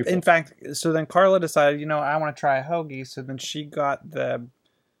 4 people. In fact, so then Carla decided, I want to try a hoagie. So then she got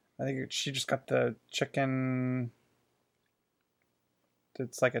I think she just got the chicken.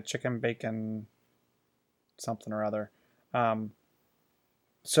 It's like a chicken bacon something or other.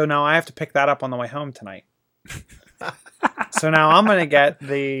 So now I have to pick that up on the way home tonight. So now I'm going to get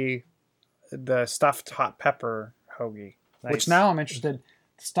the stuffed hot pepper hoagie, which now I'm interested.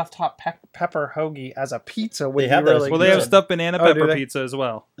 Stuffed hot pepper hoagie as a pizza would be really good. Well, they have stuffed banana pepper pizza as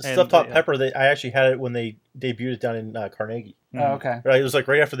well. Stuffed hot pepper, I actually had it when they debuted it down in Carnegie. Oh, okay. Right, it was like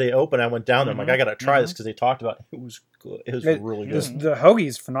right after they opened, I went down there. I'm like, I got to try this because they talked about it. It was good. It was really good. The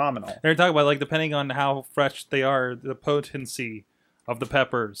hoagie's phenomenal. They're talking about, like, depending on how fresh they are, the potency of the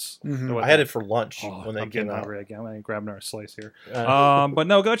peppers. I had it for lunch when they came out. Hungry again. I'm going to grab another slice here. But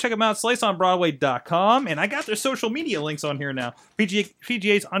no, go check them out. SliceOnBroadway.com. And I got their social media links on here now.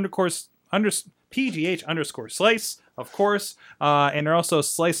 PGH_Slice, of course. And they're also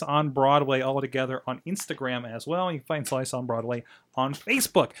Slice on Broadway all together on Instagram as well. You can find Slice on Broadway on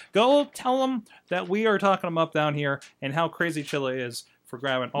Facebook. Go tell them that we are talking them up down here and how crazy Chilla is for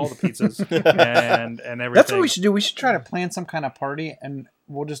grabbing all the pizzas and everything. That's what we should do. We should try to plan some kind of party, and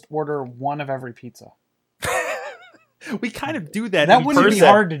we'll just order one of every pizza. We kind of do that. That wouldn't be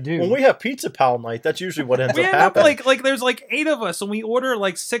hard to do. When we have Pizza Pal night, that's usually what ends up happening. Like there's like 8 of us, and we order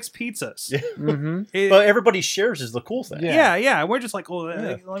like 6 pizzas. Yeah. But everybody shares is the cool thing. Yeah. We're just like,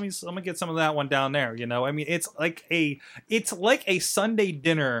 let me get some of that one down there. I mean, it's like a Sunday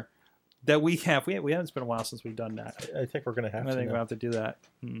dinner that we have. We haven't. It's been a while since we've done that. I think we're gonna have. I think we're gonna have to do that.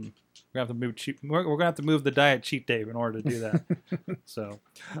 We're gonna have to move cheap. We're gonna have to move the diet cheat day in order to do that. So,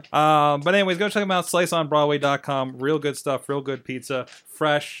 but anyways, go check them out. SliceOnBroadway.com. Real good stuff. Real good pizza.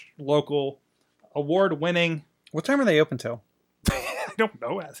 Fresh, local, award-winning. What time are they open till? I don't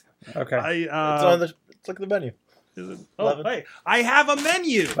know. Okay. Let's look at the menu. Hey, I have a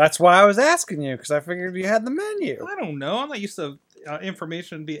menu. That's why I was asking you, because I figured you had the menu. I don't know. I'm not used to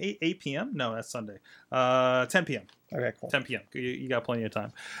information be 8 p.m. No, that's Sunday. 10 p.m. Okay, cool. 10 p.m. You got plenty of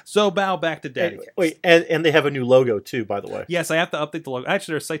time. So bow back to Daddy. Wait, and they have a new logo too, by the way. Yes, I have to update the logo.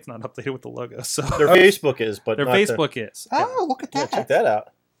 Actually, their site's not updated with the logo. So their Facebook is, but their Facebook is. Oh, look at that! Yeah, check that out.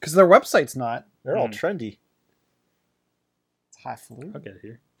 Because their website's not. They're all trendy. It's highfalutin. I'll get it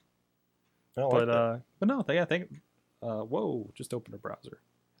here. But no, I think. Whoa! Just open a browser.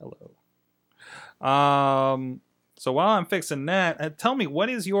 Hello. So while I'm fixing that, tell me, what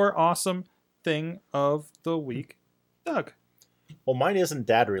is your awesome thing of the week, Doug? Well, mine isn't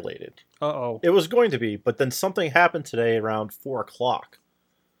dad related. Uh-oh. It was going to be, but then something happened today around 4 o'clock.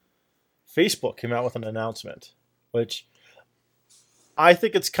 Facebook came out with an announcement, which I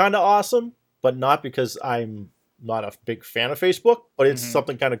think it's kind of awesome, but not because I'm not a big fan of Facebook, but it's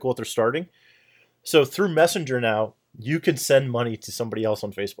something kind of cool that they're starting. So through Messenger now, you can send money to somebody else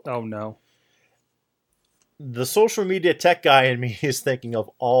on Facebook. Oh, no. The social media tech guy in me is thinking of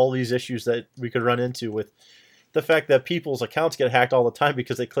all these issues that we could run into with the fact that people's accounts get hacked all the time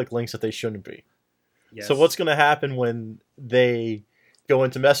because they click links that they shouldn't be. Yes. So what's going to happen when they go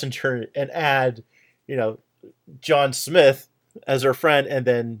into Messenger and add, John Smith as their friend and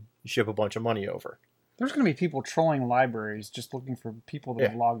then ship a bunch of money over? There's going to be people trolling libraries just looking for people that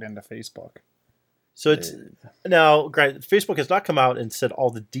have logged into Facebook. So it's now, granted, Facebook has not come out and said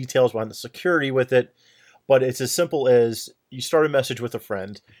all the details behind the security with it, but it's as simple as you start a message with a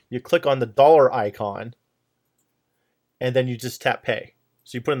friend, you click on the dollar icon, and then you just tap pay.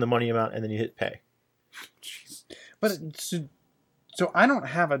 So you put in the money amount and then you hit pay. Jeez. But so I don't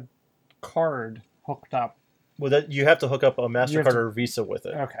have a card hooked up. Well, you have to hook up a MasterCard or a Visa with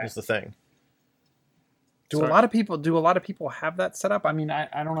it. Okay, is the thing. Do a lot of people have that set up? I mean,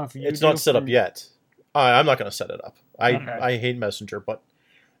 I don't know if it's not set up yet. I'm not going to set it up. I hate Messenger, but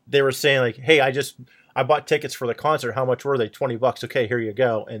they were saying like, hey, I bought tickets for the concert. How much were they? $20. Okay, here you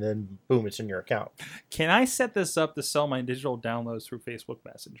go. And then boom, it's in your account. Can I set this up to sell my digital downloads through Facebook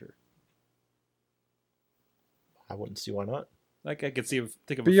Messenger? I wouldn't see why not. Like I could think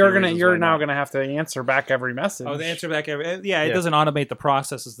of. But you're now gonna have to answer back every message. Oh, the answer back every. Yeah, it doesn't automate the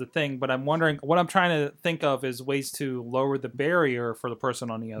process is the thing. But I'm wondering what I'm trying to think of is ways to lower the barrier for the person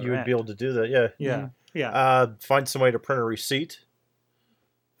on the other end. You would be able to do that, yeah. Yeah, yeah. Find some way to print a receipt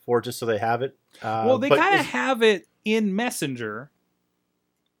for it just so they have it. Well, they kind of have it in Messenger.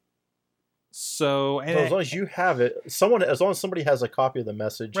 So, as long as you have it, as long as somebody has a copy of the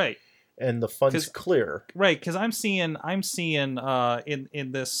message, right, and the fund's clear, right? Because I'm seeing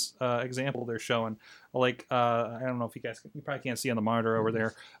in this example they're showing, like I don't know if you probably can't see on the monitor over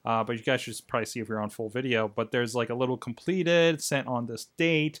there, but you guys should probably see if you're on full video. But there's like a little completed, sent on this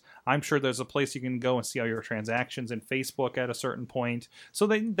date. I'm sure there's a place you can go and see all your transactions in Facebook at a certain point. So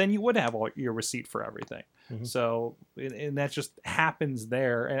then you would have all your receipt for everything. Mm-hmm. So and that just happens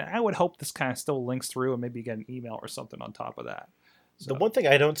there. And I would hope this kind of still links through and maybe get an email or something on top of that. So. The one thing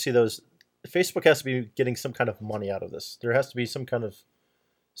I don't see Facebook has to be getting some kind of money out of this. There has to be some kind of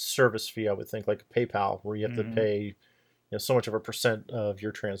service fee, I would think, like PayPal, where you have to pay so much of a percent of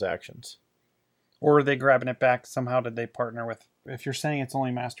your transactions. Or are they grabbing it back somehow? Did they partner with? If you're saying it's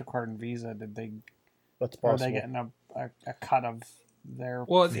only MasterCard and Visa, did they? That's possible. Are they getting a cut of their?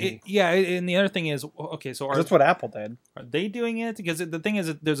 Well, and the other thing is, okay, so that's what Apple did. Are they doing it? Because the thing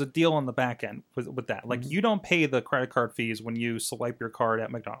is, there's a deal on the back end with that. Like you don't pay the credit card fees when you swipe your card at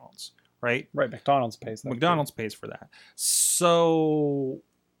McDonald's. Right. McDonald's pays that. McDonald's pays for that. So,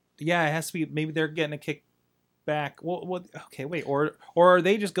 yeah, it has to be. Maybe they're getting a kickback. Well, okay, wait. Or are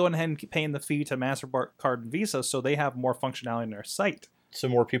they just going ahead and paying the fee to MasterCard and Visa so they have more functionality in their site? So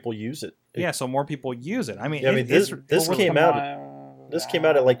more people use it. Yeah, so more people use it. I mean, this came out. This came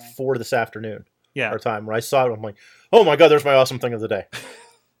out at like 4 this afternoon. Yeah, our time. When I saw it, I'm like, oh my god, there's my awesome thing of the day.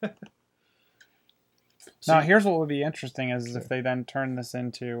 Now, here's what would be interesting is if they then turn this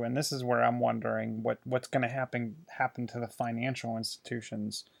into, and this is where I'm wondering what's going to happen to the financial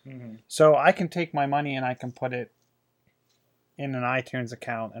institutions. Mm-hmm. So I can take my money and I can put it in an iTunes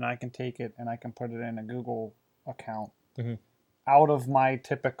account, and I can take it and I can put it in a Google account out of my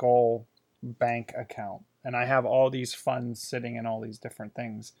typical bank account. And I have all these funds sitting in all these different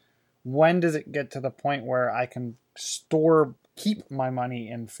things. When does it get to the point where I can keep my money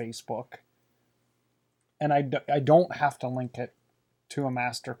in Facebook? And I don't have to link it to a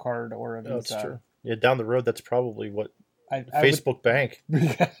MasterCard or a Visa. That's true. Yeah, down the road, that's probably what would... Facebook Bank.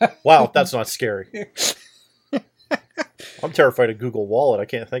 Wow, that's not scary. I'm terrified of Google Wallet. I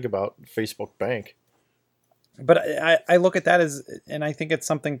can't think about Facebook Bank. But I look at that and I think it's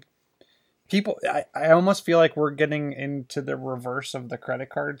something people. I almost feel like we're getting into the reverse of the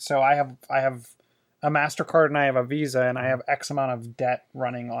credit card. So I have a MasterCard and I have a Visa and I have X amount of debt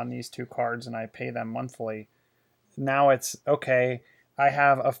running on these two cards and I pay them monthly. Now it's okay. I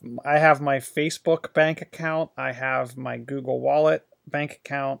have my Facebook bank account. I have my Google Wallet bank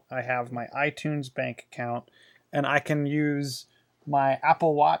account. I have my iTunes bank account, and I can use my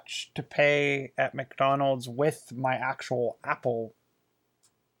Apple Watch to pay at McDonald's with my actual Apple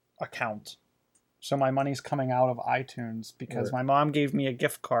account. So my money's coming out of iTunes because my mom gave me a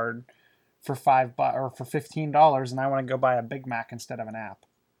gift card for $5 or for $15, and I want to go buy a Big Mac instead of an app.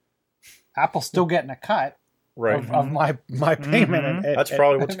 Apple's still getting a cut of my payment. That's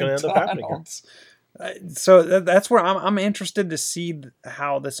probably what's going to end up happening. So that's where I'm interested to see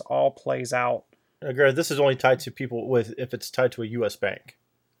how this all plays out. This is only tied to people if it's tied to a U.S. bank.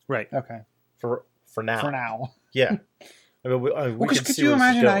 Right. Okay. for now. For now. Yeah. I mean, we Because can could see you where this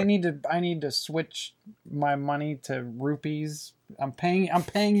is imagine going. I need to switch my money to rupees? I'm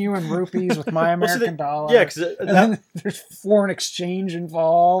paying you in rupees with my Well, see, American dollar. Yeah, because and then there's foreign exchange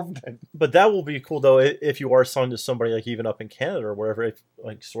involved. but that will be cool though if you are selling to somebody like even up in Canada or wherever, if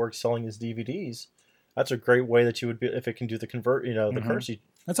like Sorg's selling his DVDs. That's a great way that you would be if it can do the convert, the currency.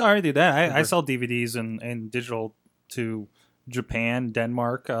 That's how I already do that. I sell DVDs and digital to Japan,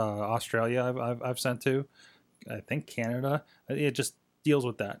 Denmark, Australia. I've sent to. I think Canada. It just deals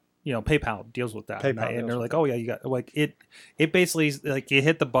with that. PayPal deals with that, and they're like, "Oh yeah, you got like it." It basically like you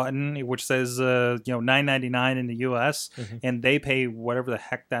hit the button which says $9.99 in the U.S. and they pay whatever the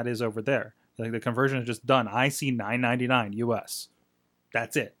heck that is over there. Like the conversion is just done. I see $9.99 U.S.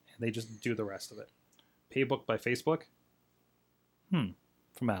 That's it. And they just do the rest of it. Paybook by Facebook.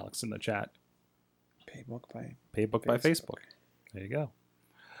 From Alex in the chat. Paybook by Facebook. There you go.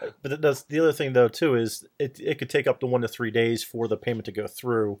 But that's the other thing though too is it could take up to 1 to 3 days for the payment to go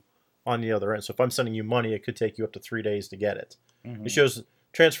through on the other end. So if I'm sending you money, it could take you up to 3 days to get it. It shows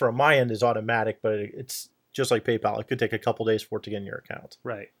transfer on my end is automatic, but it's just like PayPal. It could take a couple days for it to get in your account.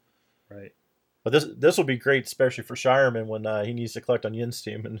 Right. But this will be great, especially for Shireman when he needs to collect on Yin's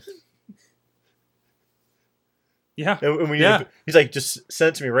team. And yeah, he's like, just send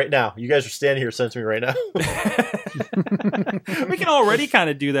it to me right now. You guys are standing here, send it to me right now. We can already kind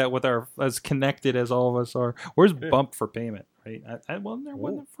of do that with our as connected as all of us are. Where's bump for payment? Right? I wasn't there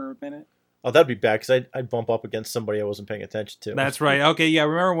for a minute. Oh, that'd be bad because I'd bump up against somebody I wasn't paying attention to. That's right. Okay, yeah.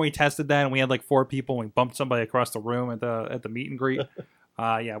 Remember when we tested that and we had like 4 people and we bumped somebody across the room at the meet and greet?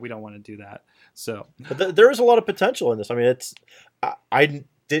 Yeah, we don't want to do that. So, but there is a lot of potential in this. I mean, I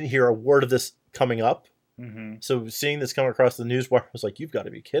didn't hear a word of this coming up. So seeing this come across the news wire, I was like, "You've got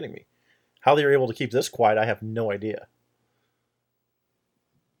to be kidding me!" How they were able to keep this quiet, I have no idea.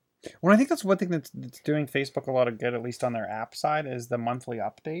 Well, I think that's one thing that's doing Facebook a lot of good, at least on their app side, is the monthly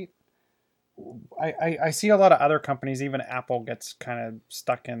update. I see a lot of other companies, even Apple gets kind of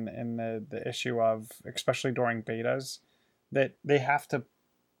stuck in the issue of, especially during betas, that they have to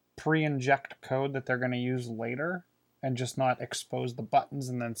pre-inject code that they're going to use later and just not expose the buttons,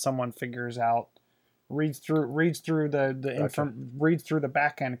 and then someone figures out, reads through the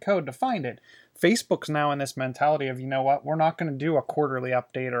back end code to find it. Facebook's now in this mentality of, you know what, we're not going to do a quarterly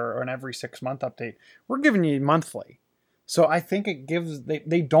update or an every 6 month update. We're giving you monthly. So I think it gives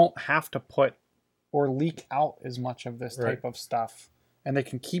they don't have to put or leak out as much of this type of stuff, and they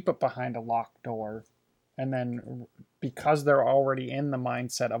can keep it behind a locked door. And then because they're already in the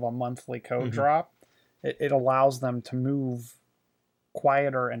mindset of a monthly code drop, it allows them to move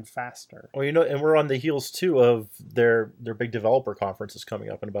quieter and faster. Well, and we're on the heels too of their big developer conference is coming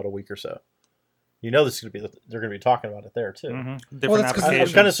up in about a week or so. This is going to be they're going to be talking about it there too. Different applications.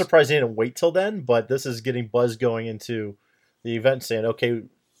 I'm kind of surprised they didn't wait till then, but this is getting buzz going into the event, saying, okay,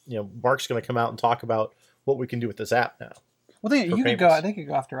 Mark's going to come out and talk about what we can do with this app now. Well, they could go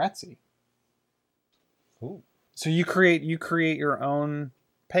after Etsy. Ooh. So you create your own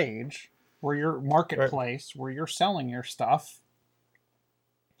page where your marketplace where you're selling your stuff.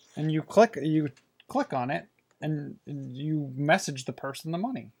 And you click on it, and you message the person the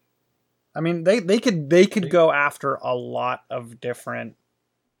money. I mean, they could go after a lot of different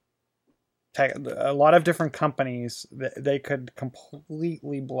companies. They could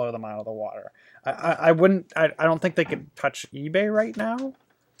completely blow them out of the water. I don't think they could touch eBay right now,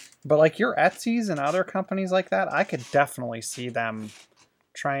 but like your Etsy's and other companies like that, I could definitely see them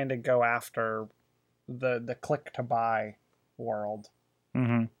trying to go after the click to buy world.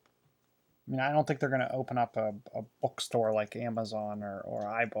 I mean, I don't think they're going to open up a bookstore like Amazon or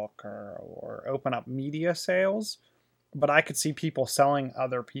iBook or open up media sales, but I could see people selling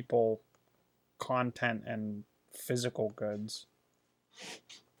other people content and physical goods.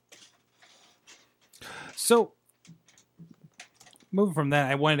 So, moving from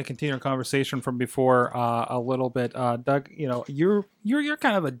that, I wanted to continue our conversation from before a little bit. Doug, you're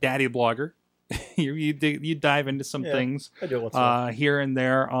kind of a daddy blogger. You dive into some things I do here and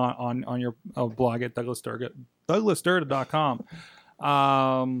there on your blog at douglasturga.com.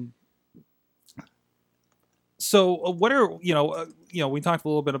 So what are we talked a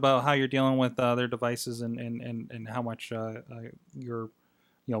little bit about how you're dealing with their devices and how much you're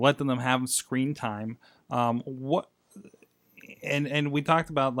letting them have screen time. And we talked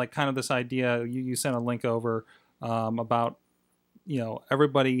about like kind of this idea. You sent a link over about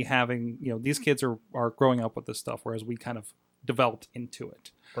everybody having, these kids are growing up with this stuff, whereas we kind of developed into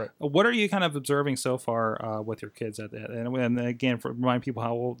it. Right. What are you kind of observing so far with your kids at that? And again, remind people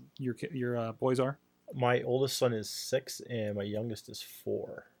how old your boys are. My oldest son is 6 and my youngest is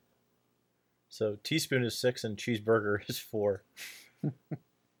 4. So Teaspoon is 6 and Cheeseburger is 4.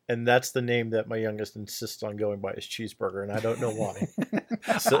 And that's the name that my youngest insists on going by, is Cheeseburger, and I don't know why.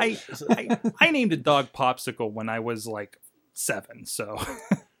 I named a dog Popsicle when I was like 7, so...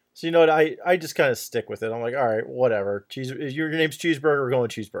 So you know what? I just kind of stick with it. I'm like, all right, whatever. Your name's Cheeseburger. We're going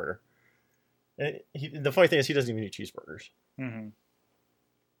Cheeseburger. And the funny thing is, he doesn't even eat cheeseburgers. Mm-hmm.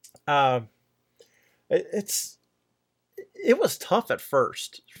 It was tough at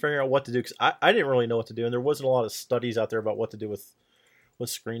first figuring out what to do, because I didn't really know what to do, and there wasn't a lot of studies out there about what to do with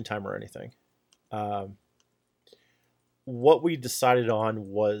screen time or anything. What we decided on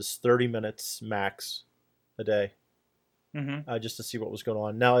was 30 minutes max a day. Mm-hmm. Just to see what was going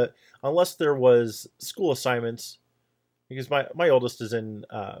on. Now, unless there was school assignments, because my oldest is in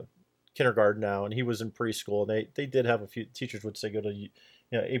kindergarten now, and he was in preschool. They did have a few teachers would say go to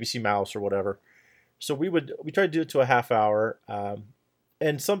ABC Mouse or whatever. So we try to do it to a half hour,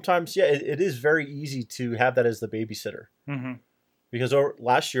 and sometimes it is very easy to have that as the babysitter. Mm-hmm. Because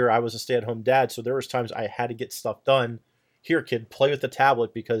last year I was a stay-at-home dad, so there was times I had to get stuff done. Here, kid, play with the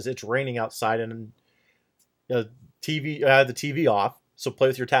tablet because it's raining outside, and TV. I had the TV off, so play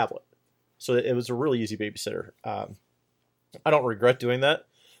with your tablet. So it was a really easy babysitter. I don't regret doing that.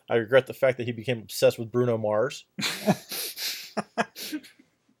 I regret the fact that he became obsessed with Bruno Mars.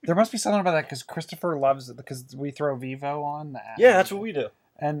 There must be something about that, because Christopher loves it, because we throw Vivo on. Yeah, that's what we do.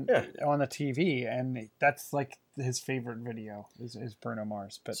 And on the TV, and that's like his favorite video is Bruno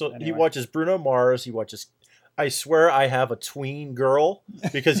Mars. But so anyway. He watches Bruno Mars. He watches. I swear I have a tween girl,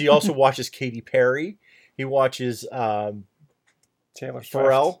 because he also watches Katy Perry. He watches Taylor Swift.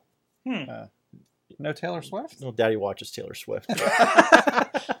 Pharrell. No Taylor Swift? No, Daddy watches Taylor Swift.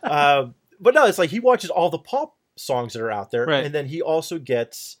 But no, it's like he watches all the pop songs that are out there, right. And then he also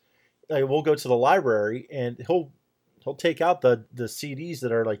gets. We'll go to the library, and he'll take out the CDs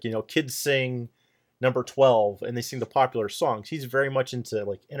that are like kids sing number 12, and they sing the popular songs. He's very much into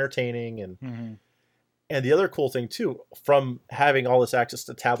like entertaining and. Mm-hmm. And the other cool thing too, from having all this access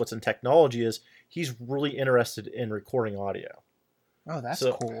to tablets and technology, is he's really interested in recording audio. Oh, that's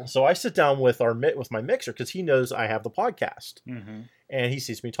cool. So I sit down with my mixer, because he knows I have the podcast, and he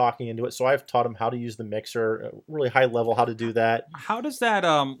sees me talking into it. So I've taught him how to use the mixer, really high level, how to do that. How does that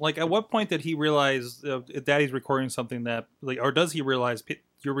like? At what point did he realize Daddy's recording something that or does he realize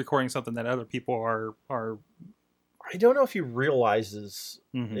you're recording something that other people are? I don't know if he realizes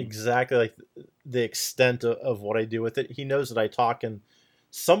exactly like the extent of what I do with it. He knows that I talk and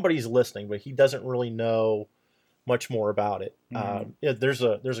somebody's listening, but he doesn't really know much more about it. There's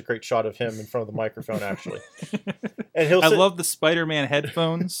a great shot of him in front of the microphone, actually. And I love the Spider-Man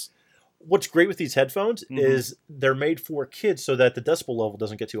headphones. What's great with these headphones is they're made for kids so that the decibel level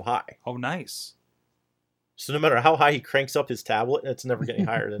doesn't get too high. Oh, nice. So no matter how high he cranks up his tablet, it's never getting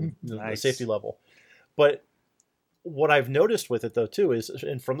higher than the safety level. But what I've noticed with it though too is,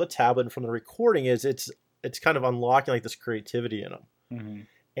 and from the tablet and from the recording, is it's kind of unlocking like this creativity in him.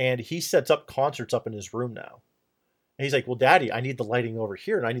 And he sets up concerts up in his room now. And he's like, "Well, Daddy, I need the lighting over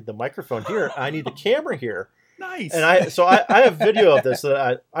here, and I need the microphone here, and I need the camera here." Nice. And I have video of this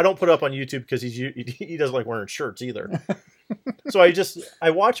that I don't put up on YouTube, because he doesn't like wearing shirts either. So I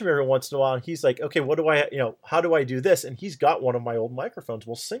watch him every once in a while, and he's like, "Okay, what do I how do I do this?" And he's got one of my old microphones.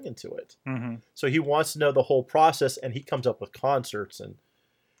 We'll sing into it. So he wants to know the whole process, and he comes up with concerts and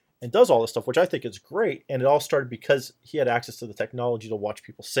does all this stuff, which I think is great. And it all started because he had access to the technology to watch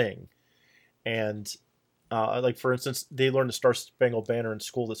people sing. And like for instance, they learned the Star Spangled Banner in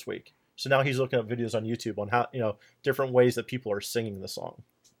school this week. So now he's looking at videos on YouTube on how different ways that people are singing the song.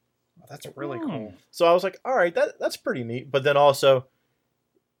 Oh, that's really cool. So I was like, all right, that's pretty neat. But then also,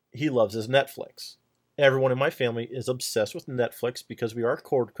 he loves his Netflix. Everyone in my family is obsessed with Netflix because we are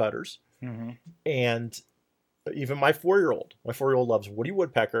cord cutters. And even my 4-year-old loves Woody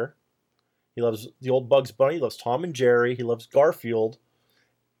Woodpecker. He loves the old Bugs Bunny. He loves Tom and Jerry. He loves Garfield,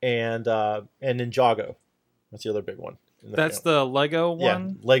 and Ninjago. That's the other big one. That's the Lego one?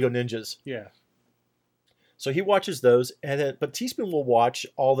 Yeah, Lego Ninjas. Yeah. So he watches those, but Teaspoon will watch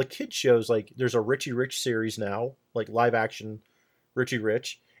all the kid shows. Like there's a Richie Rich series now, like live action Richie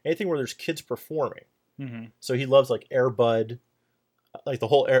Rich. Anything where there's kids performing. So he loves like Air Bud, like the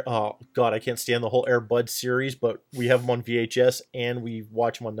whole Air. Oh God, I can't stand the whole Air Bud series, but we have them on VHS and we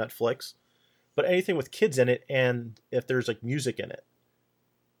watch them on Netflix. But anything with kids in it, and if there's like music in it.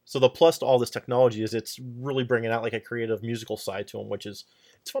 So the plus to all this technology is it's really bringing out like a creative musical side to them, which is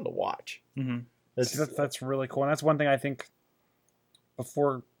it's fun to watch. That's really cool. And that's one thing I think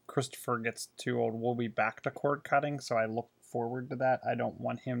before Christopher gets too old, we'll be back to cord cutting. So I look forward to that. I don't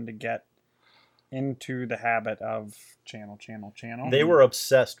want him to get into the habit of channel. They were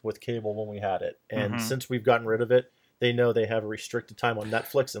obsessed with cable when we had it, and Mhm. since we've gotten rid of it, they know they have a restricted time on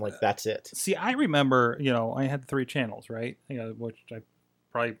Netflix, and like that's it. See, I remember, I had 3 channels, right? Which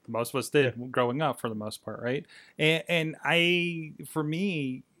probably most of us did growing up for the most part, right? And for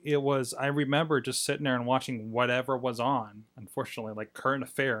me, I remember just sitting there and watching whatever was on. Unfortunately, like Current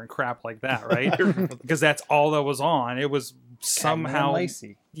Affair and crap like that, right? Because that's all that was on. It was somehow,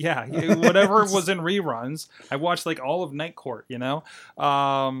 Lacey. yeah, whatever was in reruns. I watched like all of Night Court,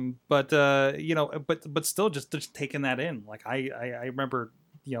 but still just taking that in. Like I remember,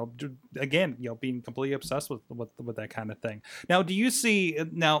 again, being completely obsessed with that kind of thing. Now, do you see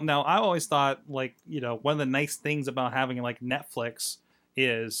now I always thought, like, one of the nice things about having like Netflix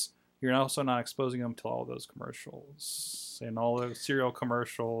is you're also not exposing them to all those commercials and all those cereal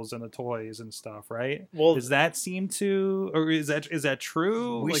commercials and the toys and stuff, right? Well, does that seem to, or is that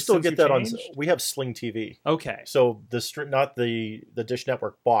true? We like, still since get you that changed? we have Sling TV. Okay. So not the Dish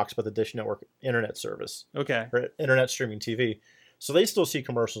Network box, but the Dish Network internet service. Okay. Or internet streaming TV. So they still see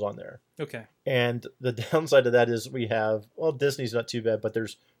commercials on there. Okay. And the downside of that is we have, Disney's not too bad, but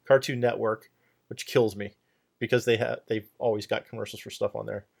there's Cartoon Network, which kills me because they've always got commercials for stuff on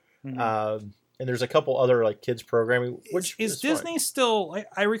there. Mm-hmm. And there's a couple other like kids programming, which is Disney fine. still?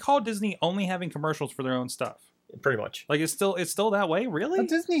 I recall Disney only having commercials for their own stuff. Pretty much. Like it's still that way, really? But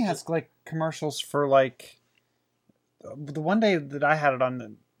Disney has like commercials for like the one day that I had it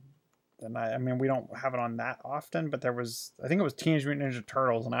on. And I mean, we don't have it on that often, but I think it was Teenage Mutant Ninja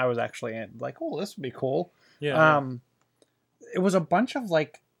Turtles, and I was actually like, oh, this would be cool. Yeah. It was a bunch of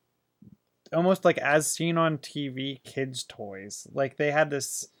like, almost like as seen on TV kids toys. Like they had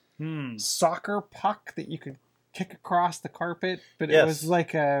this soccer puck that you could kick across the carpet, but it was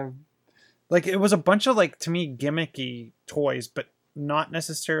like it was a bunch of like, to me, gimmicky toys, but not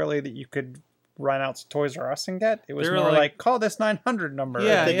necessarily that you could run out to Toys R Us and get. It was more like call this 900 number.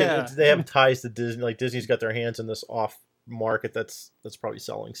 Yeah, they have ties to Disney. Like Disney's got their hands in this off market that's probably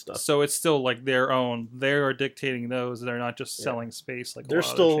selling stuff. So it's still like their own. They are dictating those. They're not just selling space like They're a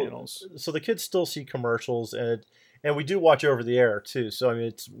lot still of channels. So the kids still see commercials, and we do watch over the air too. So I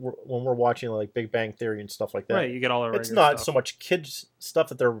mean, when we're watching like Big Bang Theory and stuff like that. Right, you get all the. It's not stuff. so much kids stuff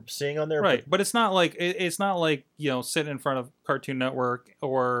that they're seeing on there. Right, but it's not like sitting in front of Cartoon Network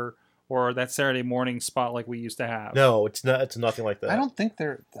or that Saturday morning spot like we used to have. No, it's not. It's nothing like that. I don't think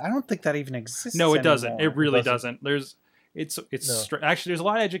that even exists. No, it doesn't. anymore. It really doesn't. It's No. actually there's a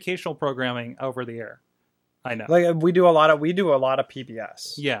lot of educational programming over the air. I know. Like we do a lot of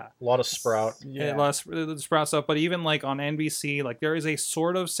PBS. Yeah. A lot of Sprout. Yeah. A lot of the Sprout stuff, but even like on NBC, like there is a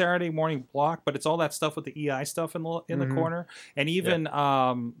sort of Saturday morning block, but it's all that stuff with the EI stuff in the corner, and even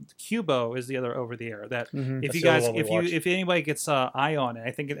Cubo is the other over the air. That if you guys, if anybody gets Ion, and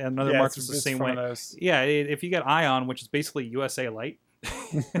I think another market's the same way. Yeah, if you get Ion, which is basically USA Light.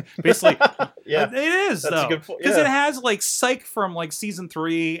 Basically, yeah, it is that's though, because it has like Psych from like season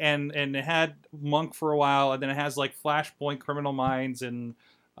 3, and it had Monk for a while, and then it has like Flashpoint, Criminal Minds, and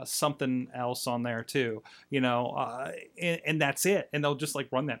something else on there too. And that's it. And they'll just like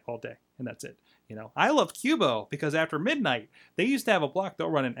run that all day, and that's it. I love Cubo because after midnight they used to have a block. They'll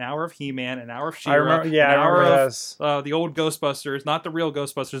run an hour of He-Man, an hour of She-Ra, an hour of the old Ghostbusters, not the real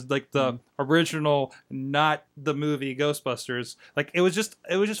Ghostbusters, like the original, not the movie Ghostbusters. Like it was just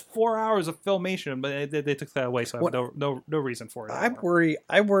 4 hours of filmation, but they took that away, so I have no reason for it anymore.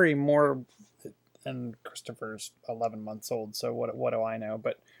 I worry more. And Christopher's 11 months old, so what do I know?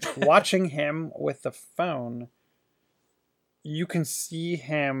 But watching him with the phone, you can see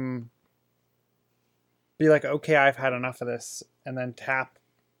him be like, okay, I've had enough of this, and then tap,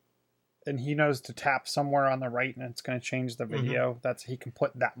 and he knows to tap somewhere on the right, and it's going to change the video. He can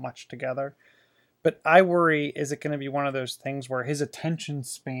put that much together. But I worry, is it going to be one of those things where his attention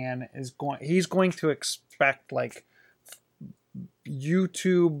span he's going to expect like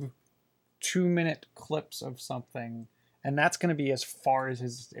YouTube 2-minute clips of something, and that's going to be as far as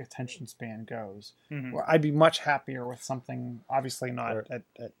his attention span goes. Where I'd be much happier with something, obviously not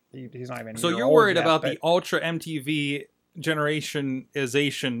he's not even. So you're worried about the ultra MTV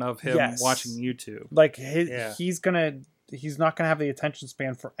generationization of him watching YouTube. Like he's not gonna have the attention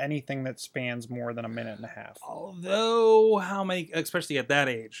span for anything that spans more than a minute and a half. Although, how many, especially at that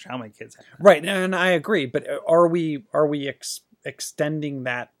age, how many kids have that? Right, and I agree. But are we extending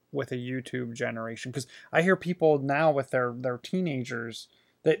that with a YouTube generation? Because I hear people now with their teenagers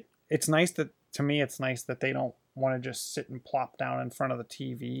that it's nice that they don't want to just sit and plop down in front of the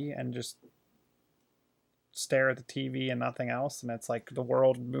TV and just stare at the TV and nothing else, and it's like the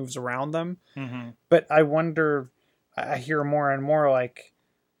world moves around them. But I wonder, I hear more and more like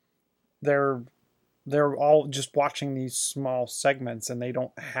they're they're all just watching these small segments, and they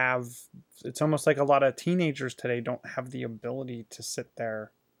don't have. It's almost like a lot of teenagers today don't have the ability to sit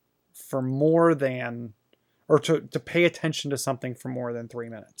there for more than, or to pay attention to something for more than 3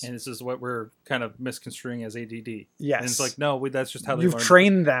 minutes. And this is what we're kind of misconstruing as ADD. Yes. And it's like, no, that's just how they You've learn.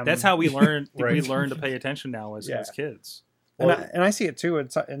 trained them. That's how we learn. Right. We learn to pay attention now as kids. And I see it too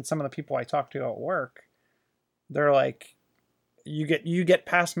in some of the people I talk to at work. They're like, you get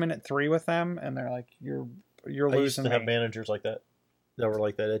past minute 3 with them, and they're like, you're losing. I used to have managers like that were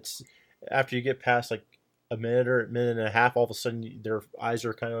like that. It's after you get past like a minute or a minute and a half, all of a sudden their eyes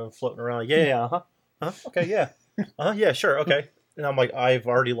are kind of floating around. Like, yeah, okay, yeah, yeah, sure, okay. And I'm like, I've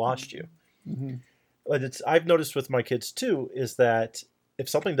already lost you. Mm-hmm. But I've noticed with my kids too is that if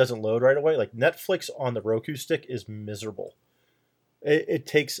something doesn't load right away, like Netflix on the Roku stick is miserable. It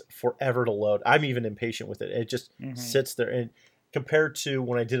takes forever to load. I'm even impatient with it. It just sits there. And compared to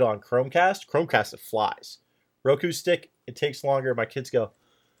when I did it on Chromecast, it flies. Roku stick, it takes longer. My kids go,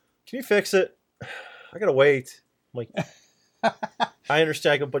 can you fix it? I gotta wait. I'm like, I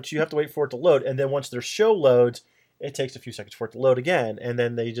understand, but you have to wait for it to load. And then once their show loads, it takes a few seconds for it to load again. And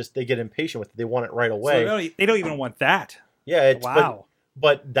then they get impatient with it. They want it right away. So they don't even want that. Yeah. Wow.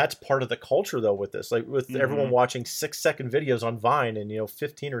 But that's part of the culture, though, with this. Like, with everyone watching 6-second videos on Vine and,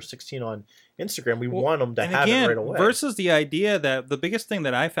 15 or 16 on Instagram, we want them to have it right away. Versus the idea that the biggest thing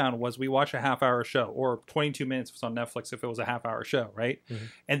that I found was we watch a half-hour show, or 22 minutes if it's on Netflix if it was a half-hour show, right? Mm-hmm.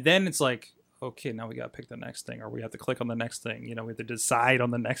 And then it's like, okay, now we got to pick the next thing, or we have to click on the next thing. We have to decide on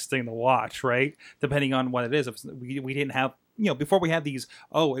the next thing to watch, right? Depending on what it is. If we didn't have, before we had these,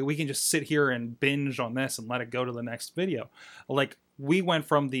 we can just sit here and binge on this and let it go to the next video. Like, we went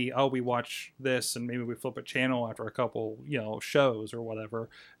from we watch this and maybe we flip a channel after a couple, shows or whatever.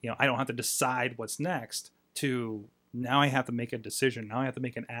 I don't have to decide what's next to now I have to make a decision. Now I have to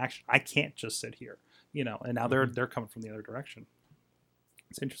make an action. I can't just sit here, and now they're coming from the other direction.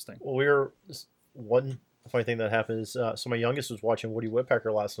 It's interesting. Well, one funny thing that happened is, so my youngest was watching Woody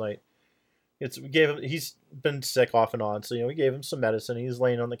Woodpecker last night. He's been sick off and on. So, we gave him some medicine. He was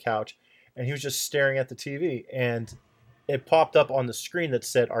laying on the couch and he was just staring at the TV, and it popped up on the screen that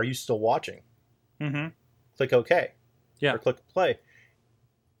said, "Are you still watching?" Mm-hmm. Click OK. Yeah. Or click play.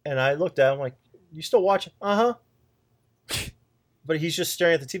 And I looked at him like, "You still watching?" Uh-huh. But he's just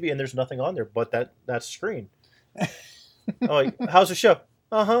staring at the TV and there's nothing on there but that screen. I'm like, "How's the show?"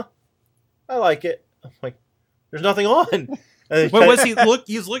 "Uh-huh. I like it." I'm like, "There's nothing on." What was he look?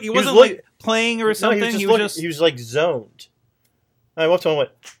 He wasn't like playing or something. No, he was like zoned. I went to him and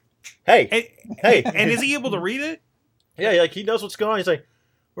went, "Hey, hey!" And is he able to read it? Yeah, like he knows what's going on. He's like,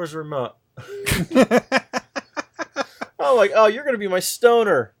 "Where's the remote?" I'm like, "Oh, you're gonna be my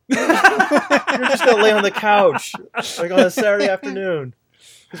stoner. You're just gonna lay on the couch like on a Saturday afternoon."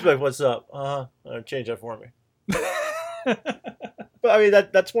 He's like, "What's up?" Change that for me. But I mean,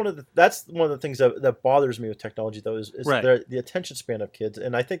 that's one of the things that bothers me with technology, though, is right. the attention span of kids,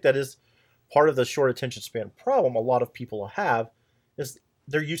 and I think that is part of the short attention span problem a lot of people have, is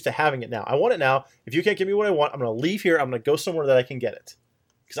they're used to having it now. I want it now. If you can't give me what I want, I'm going to leave here. I'm going to go somewhere that I can get it,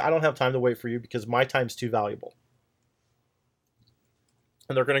 because I don't have time to wait for you because my time's too valuable.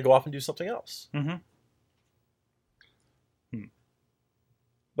 And they're going to go off and do something else. Mm-hmm.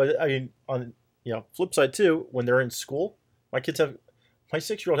 But I mean, on flip side too, when they're in school, my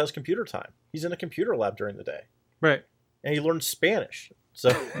 6-year-old has computer time. He's in a computer lab during the day. Right. And he learns Spanish.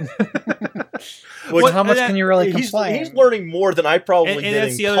 So how much can you really complain? He's learning more than I probably did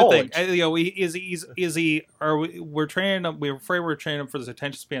that's in the college. Other thing. We're training him, we're afraid we're training him for this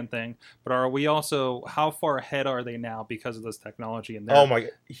attention span thing, but are we also, how far ahead are they now because of this technology and their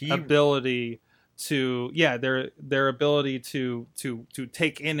ability to their ability to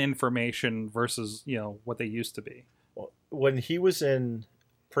take in information versus what they used to be? When he was in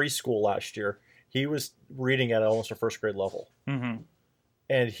preschool last year, he was reading at almost a first grade level. Mm-hmm.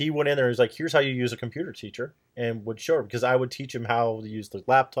 And he went in there and was like, "Here's how you use a computer, teacher," and would show him, because I would teach him how to use the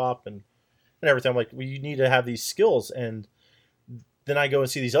laptop and everything. I'm like, well, you need to have these skills. And then I go and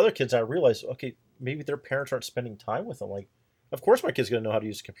see these other kids, and I realize, okay, maybe their parents aren't spending time with them. Like, of course my kid's going to know how to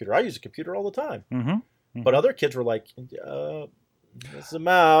use a computer. I use a computer all the time. Mm-hmm. Mm-hmm. But other kids were like, "It's a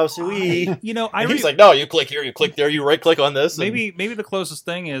mouse. He's like, "No, you click here, you click there, you right click on this." Maybe the closest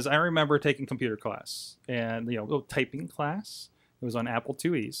thing is I remember taking computer class and typing class. It was on Apple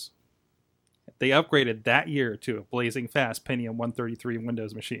IIes. They upgraded that year to a blazing fast Pentium 133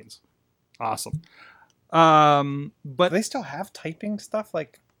 Windows machines. Awesome. But do they still have typing stuff?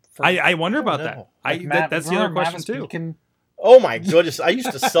 I wonder about that. That's the other question too. Oh my goodness! I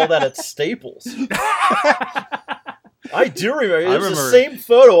used to sell that at Staples. I do remember. It I was the remember. same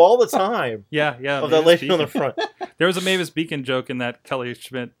photo all the time Yeah, of that Mavis lady on the Beacon. front. There was a Mavis Beacon joke in that Kelly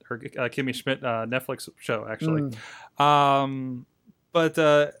Schmidt or Kimmy Schmidt Netflix show, actually. But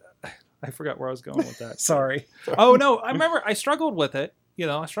I forgot where I was going with that. Sorry. Oh no, I remember I struggled with it.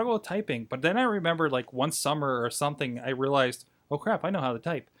 I struggled with typing, but then I remember like one summer or something, I realized, oh crap, I know how to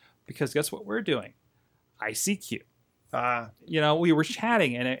type, because guess what we're doing? ICQ. We were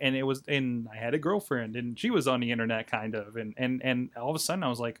chatting, and I had a girlfriend, and she was on the internet kind of, and all of a sudden I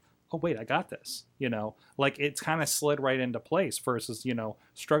was like, oh wait, I got this. Like it's kind of slid right into place versus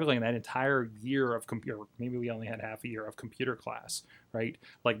struggling that entire year of computer. Maybe we only had half a year of computer class, right?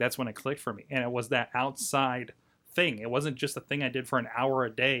 Like that's when it clicked for me, and it was that outside thing. It wasn't just a thing I did for an hour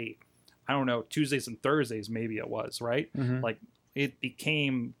a day. I don't know, Tuesdays and Thursdays maybe it was, right? Like it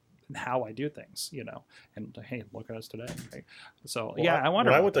became how I do things, and hey, look at us today, right? So I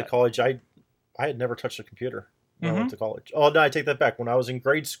wonder. When I went to college, I had never touched a computer when I went to college. Oh no, I take that back. When I was in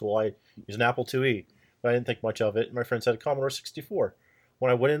grade school, I used an Apple IIe, but I didn't think much of it. My friends had a Commodore 64.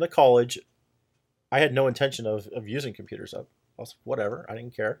 When I went into college, I had no intention of using computers. I was whatever. I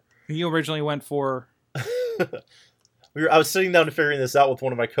didn't care. You originally went for. I was sitting down and figuring this out with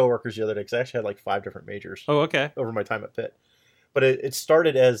one of my coworkers the other day because I actually had like 5 different majors. Oh, okay. Over my time at Pitt, but it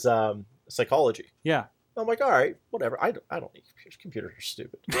started as psychology. Yeah. I'm like, all right, whatever. I don't need computers. Computers are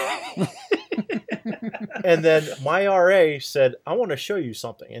stupid. And then my RA said, I want to show you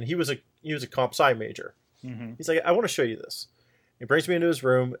something, and he was a comp sci major. He's like, I want to show you this. He brings me into his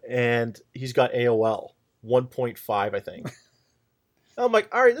room, and he's got AOL 1.5, I think. I'm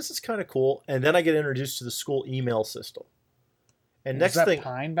like, all right, this is kind of cool. And then I get introduced to the school email system. And Was that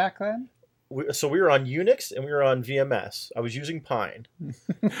Pine back then? So we were on Unix and we were on VMS. I was using Pine.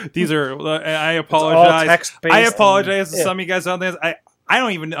 These are. I apologize. Text-based. I apologize to some of you guys out there. I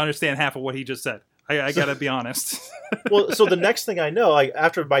don't even understand half of what he just said. I gotta be honest. Well, so the next thing I know, like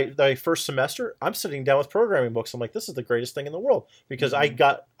after my first semester, I'm sitting down with programming books. I'm like, this is the greatest thing in the world because I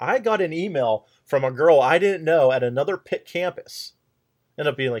got an email from a girl I didn't know at another Pitt campus.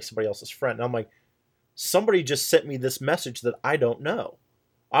 Ended up being like somebody else's friend. And I'm like, somebody just sent me this message that I don't know.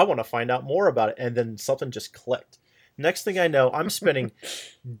 I want to find out more about it. And then something just clicked. Next thing I know, I'm spending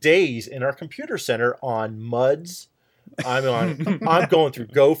days in our computer center on MUDs. I'm going through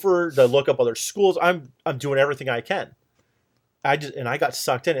Gopher to look up other schools. I'm doing everything I can. I got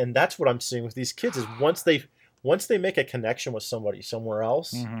sucked in, and that's what I'm seeing with these kids is once they make a connection with somebody somewhere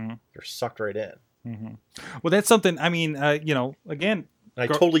else, they're sucked right in. Well, that's something. I mean, again. I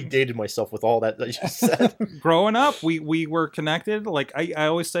totally dated myself with all that you said. Growing up, we were connected. Like I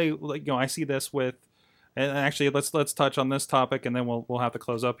always say, like I see this with, and actually let's touch on this topic, and then we'll have to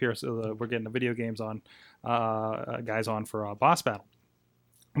close up here. So we're getting the video games on, guys on for Boss Battle.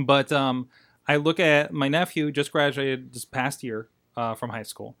 But I look at my nephew just graduated this past year from high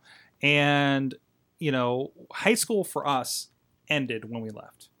school, and high school for us ended when we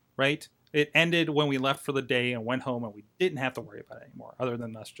left, right? It ended when we left for the day and went home, and we didn't have to worry about it anymore, other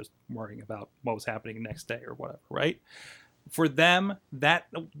than us just worrying about what was happening next day or whatever, right? For them, that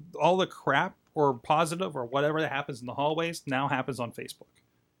all the crap or positive or whatever that happens in the hallways now happens on Facebook.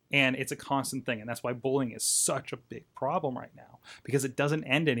 And it's a constant thing, and that's why bullying is such a big problem right now, because it doesn't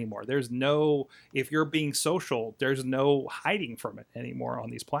end anymore. If you're being social, there's no hiding from it anymore on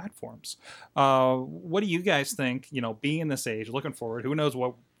these platforms. What do you guys think, being in this age, looking forward, who knows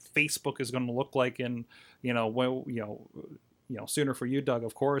what Facebook is going to look like in, sooner for you, Doug,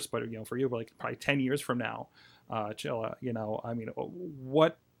 of course, but for you, like probably 10 years from now,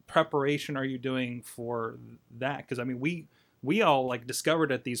 what preparation are you doing for that? Because I mean, we all like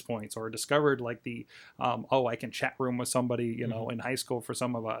discovered at these points, or discovered like the I can chat room with somebody in high school for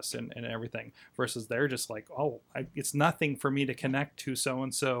some of us and everything, versus they're just like, it's nothing for me to connect to so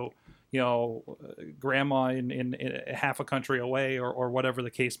and so, grandma in half a country away, or whatever the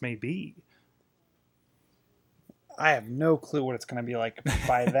case may be. I have no clue what it's going to be like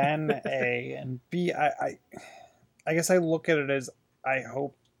by then. A and B, I guess I look at it as I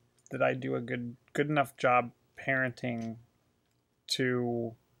hope that I do a good enough job parenting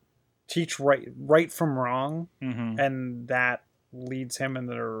to teach right from wrong, and that leads him in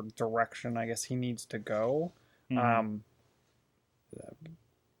the direction I guess he needs to go.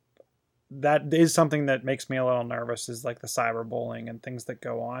 That is something that makes me a little nervous, is like the cyberbullying and things that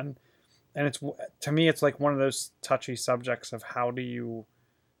go on. And to me, it's like one of those touchy subjects of how do you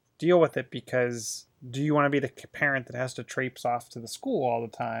deal with it, because do you want to be the parent that has to traipse off to the school all the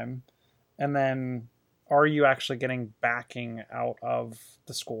time? And then are you actually getting backing out of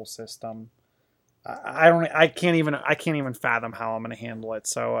the school system? I can't even fathom how I'm going to handle it.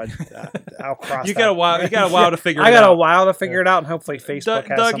 So I'll cross. You got a while to figure it out. I got a while to figure it out, and hopefully Facebook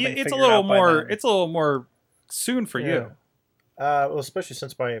has Doug, something it's a figured little out by more. then. It's a little more soon for Yeah. you. Well, especially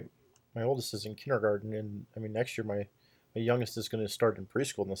since my oldest is in kindergarten, and I mean next year my youngest is going to start in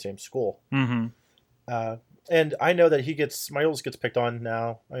preschool in the same school. Mm-hmm. And I know that my oldest gets picked on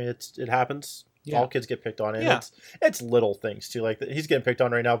now. I mean, it happens. Yeah. All kids get picked on, and Yeah. it's little things too. Like he's getting picked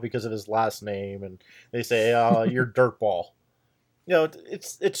on right now because of his last name, and they say, "Oh, you're dirtball." You know,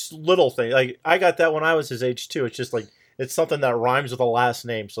 it's little things. Like I got that when I was his age too. It's just like it's something that rhymes with a last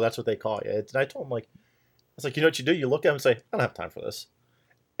name, so that's what they call you. And I told him it's like, you know what you do? You look at him and say, "I don't have time for this,"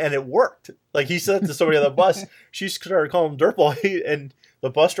 and it worked. Like he said to somebody on the bus, she started calling him dirtball, and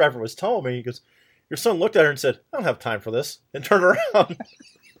the bus driver was telling me, he goes, "Your son looked at her and said, I don't have time for this," and turned around.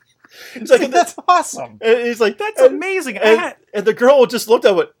 He's like, That's awesome. and he's like, That's amazing. and the girl just looked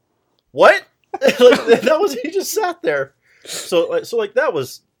at it, what? Like, he just sat there. So like that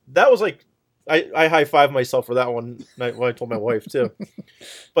was like, I high five myself for that one. When I told my wife too.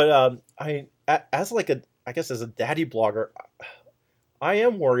 But as a daddy blogger, I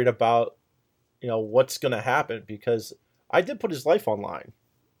am worried about, what's going to happen, because I did put his life online.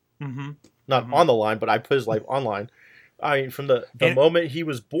 Mm-hmm. Not on the line, but I put his life online. I mean, from the moment he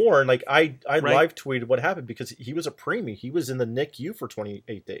was born, like I live tweeted what happened, because he was a preemie. He was in the NICU for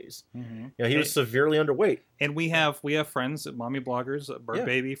 28 days. Mm-hmm. He was severely underweight. And we have friends, mommy bloggers, Bird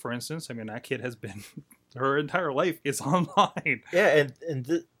Baby, for instance. I mean, that kid has been, her entire life is online. Yeah,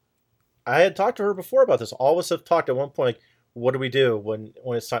 I had talked to her before about this. All of us have talked at one point, like, what do we do when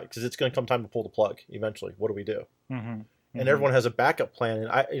it's time? Because it's going to come time to pull the plug eventually. What do we do? Mm-hmm. And everyone has a backup plan. And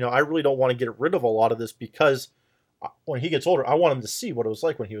I really don't want to get rid of a lot of this, because when he gets older, I want him to see what it was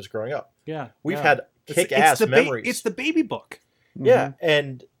like when he was growing up. Yeah, We've had kick-ass memories. It's the baby book. Yeah,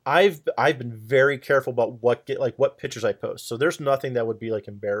 and I've been very careful about what pictures I post. So there's nothing that would be like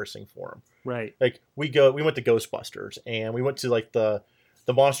embarrassing for him. Right. Like we went to Ghostbusters, and we went to like the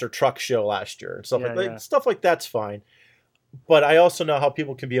monster truck show last year and stuff stuff like that's fine. But I also know how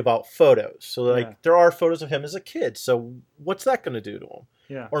people can be about photos. So like there are photos of him as a kid. So what's that going to do to him?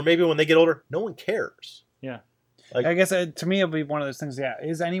 Yeah. Or maybe when they get older, no one cares. Yeah. Like, I guess to me, it'll be one of those things. Yeah,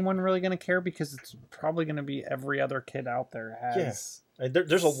 is anyone really going to care? Because it's probably going to be every other kid out there has. Yeah.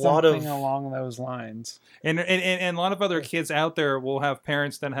 There's a lot of along those lines, and a lot of other kids out there will have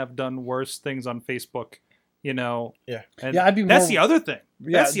parents that have done worse things on Facebook. Yeah. And I'd be that's more, the other thing.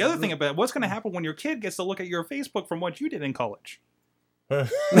 Yeah, that's the other thing about what's going to happen when your kid gets to look at your Facebook from what you did in college.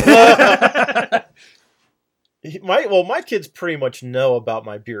 My kids pretty much know about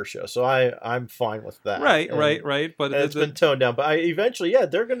my beer show, so I'm fine with that. Right. But it's been toned down. But eventually,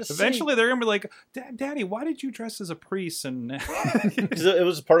 they're going to. Eventually, they're going to be like, "Daddy, why did you dress as a priest?" And it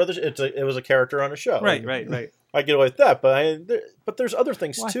was part of the. It was a character on a show. Right. I get away with that, but there's other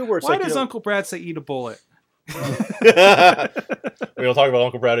things too. Where it's why like, does Uncle Brad say "eat a bullet"? We don't talk about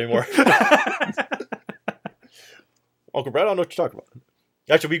Uncle Brad anymore. Uncle Brad, I don't know what you're talking about.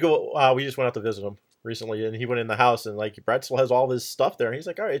 Actually, we just went out to visit him recently, and he went in the house, and like Brad still has all of his stuff there, and he's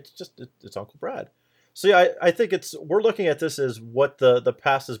like, all right, it's Uncle Brad. So yeah, I think we're looking at this as what the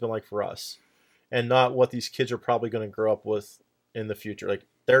past has been like for us, and not what these kids are probably going to grow up with in the future. Like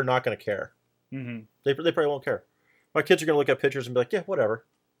they're not going to care. Mm-hmm. They probably won't care. My kids are going to look at pictures and be like, yeah, whatever.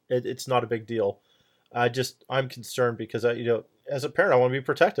 It's not a big deal. I'm concerned because as a parent, I want to be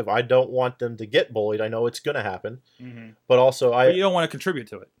protective. I don't want them to get bullied. I know it's going to happen, but also But you don't want to contribute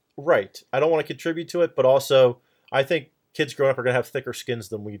to it. Right. I don't want to contribute to it, but also I think kids growing up are going to have thicker skins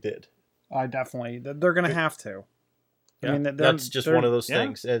than we did. I definitely. They're going to have to. Yeah. I mean, that's just one of those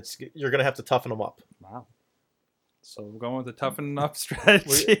things. You're going to have to toughen them up. Wow. So we're going with the toughen up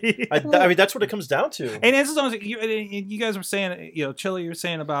strategy. I mean, that's what it comes down to. And this is you guys were saying, Chili, you're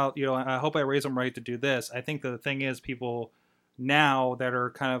saying about, I hope I raise them right to do this. I think the thing is, people now that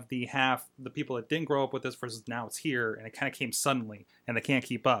are kind of the people that didn't grow up with this versus now it's here and it kind of came suddenly and they can't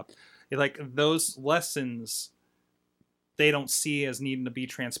keep up. Like those lessons, they don't see as needing to be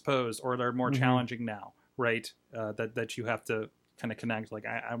transposed, or they're more challenging now, right? That you have to kind of connect. Like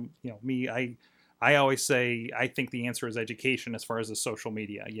I always say, I think the answer is education as far as the social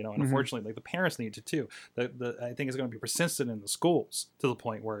media, and unfortunately, like the parents need to too. I think it's going to be persistent in the schools to the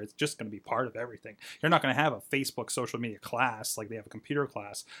point where it's just going to be part of everything. You're not going to have a Facebook social media class like they have a computer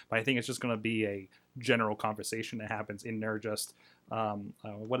class, but I think it's just going to be a general conversation that happens in there. Just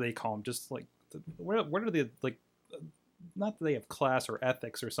what do they call them? Just like where are they like? Not that they have class or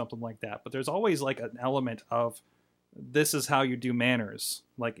ethics or something like that, but there's always like an element of, this is how you do manners,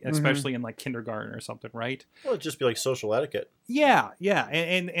 like especially in like kindergarten or something, right? Well, it'd just be like social etiquette. Yeah,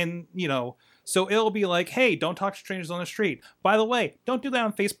 and So it'll be like, hey, don't talk to strangers on the street. By the way, don't do that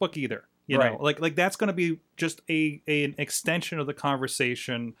on Facebook either. You know, like that's going to be just an extension of the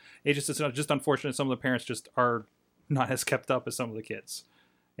conversation. It's just unfortunate some of the parents just are not as kept up as some of the kids,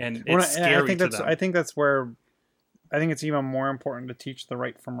 and it's scary to them. I think that's where I think it's even more important to teach the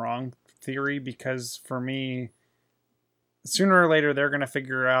right from wrong theory, because for me, sooner or later they're going to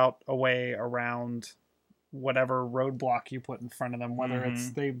figure out a way around whatever roadblock you put in front of them, whether it's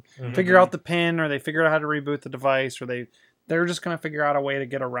they figure out the pin, or they figure out how to reboot the device, or they're just going to figure out a way to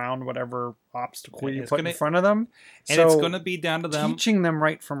get around whatever obstacle you put in front of them. And it's going to be down to them. Teaching them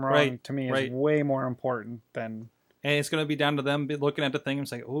right from wrong to me is way more important than... And it's going to be down to them looking at the thing and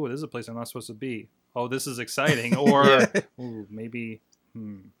saying, oh, this is a place I'm not supposed to be. Oh, this is exciting. Or, ooh, maybe,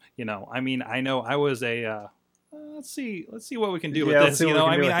 you know, I mean, I know I was a, let's see what we can do with this. You know,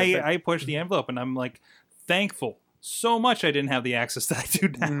 I mean, I pushed the envelope, and I'm like thankful so much I didn't have the access that I do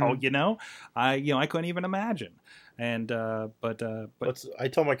now, you know? I couldn't even imagine. And, but I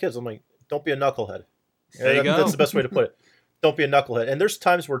tell my kids, I'm like, don't be a knucklehead. There you go. That's the best way to put it. Don't be a knucklehead. And there's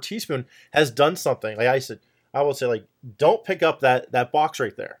times where Teaspoon has done something. Like I will say, like, don't pick up that box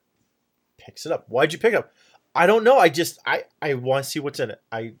right there. Picks it up. Why'd you pick it up? I don't know. I want to see what's in it.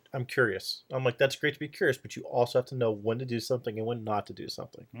 I'm curious. I'm like, that's great to be curious, but you also have to know when to do something and when not to do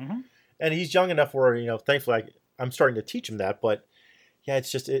something. Mm-hmm. And he's young enough where, you know, thankfully I'm starting to teach him that, but yeah,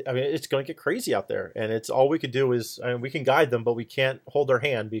 it's just, it's going to get crazy out there, and it's all we could do is, we can guide them, but we can't hold their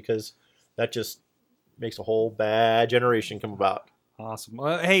hand, because that just makes a whole bad generation come about. Awesome.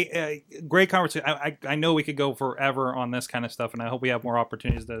 Hey, great conversation. I know we could go forever on this kind of stuff, and I hope we have more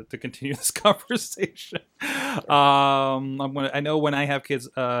opportunities to continue this conversation. I know when I have kids,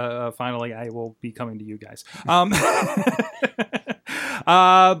 finally, I will be coming to you guys.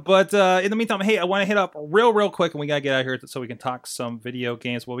 But in the meantime, hey, I want to hit up real quick, and we got to get out of here so we can talk some video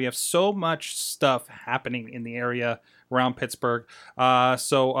games. Well, we have so much stuff happening in the area around Pittsburgh.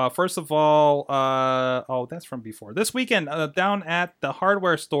 So first of all, that's from before. This weekend, down at the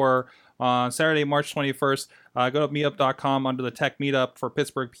hardware store on Saturday, March 21st, go to meetup.com under the Tech Meetup for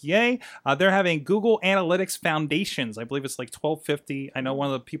Pittsburgh, PA. They're having Google Analytics Foundations. I believe it's like $12.50. I know one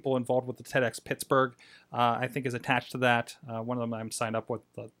of the people involved with the TEDx Pittsburgh, I think, is attached to that. One of them I'm signed up with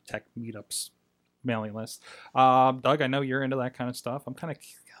the Tech Meetups mailing list. Doug, I know you're into that kind of stuff. I'm kind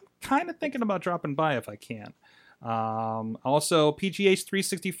of thinking about dropping by if I can. Also, PGH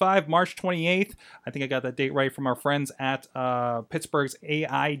 365, March 28th. I think I got that date right from our friends at Pittsburgh's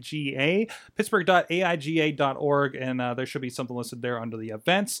AIGA, pittsburgh.aiga.org, and there should be something listed there under the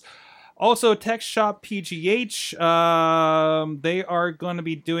events. Also, Tech Shop PGH, they are going to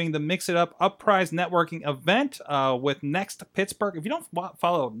be doing the Mix It Up Uprise Networking event with Next Pittsburgh. If you don't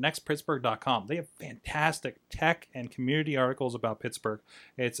follow nextpittsburgh.com, they have fantastic tech and community articles about Pittsburgh.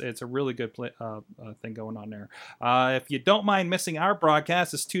 It's a really good thing going on there. If you don't mind missing our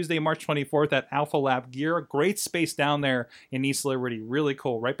broadcast, it's Tuesday, March 24th at Alpha Lab Gear. Great space down there in East Liberty. Really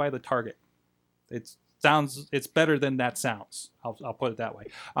cool, right by the Target. It's better than that sounds. I'll put it that way.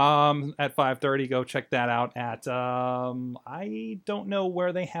 At 5:30, go check that out at, I don't know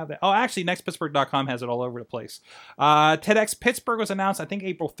where they have that. Oh, actually, nextpittsburgh.com has it all over the place. TEDx Pittsburgh was announced. I think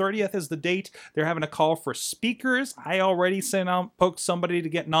April 30th is the date. They're having a call for speakers. I already poked somebody to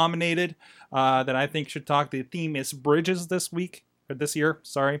get nominated that I think should talk. The theme is Bridges this year.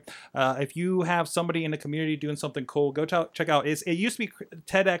 Sorry. If you have somebody in the community doing something cool, go check out. It used to be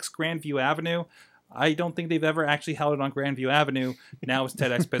TEDx Grandview Avenue. I don't think they've ever actually held it on Grandview Avenue. Now it's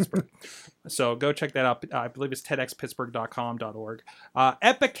TEDx Pittsburgh. So go check that out. I believe it's tedxpittsburgh.com.org.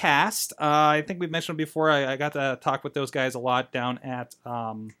 Epicast, I think we've mentioned before. I got to talk with those guys a lot down at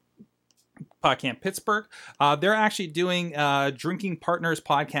PodCamp Pittsburgh. They're actually doing Drinking Partners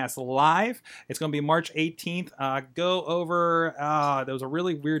podcast live. It's going to be March 18th. Go over. There was a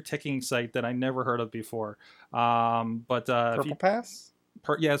really weird ticking site that I never heard of before. Purple Pass?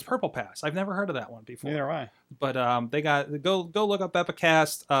 Yeah, it's Purple Pass. I've never heard of that one before. Neither have I. But they got go look up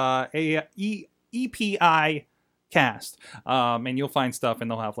Epicast, EPI Cast, and you'll find stuff,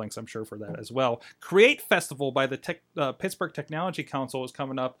 and they'll have links, I'm sure, for that as well. Create Festival by the Pittsburgh Technology Council is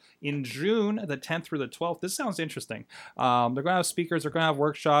coming up in June, the 10th through the 12th. This sounds interesting. They're going to have speakers, they're going to have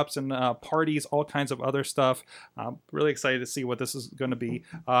workshops and parties, all kinds of other stuff. I'm really excited to see what this is going to be.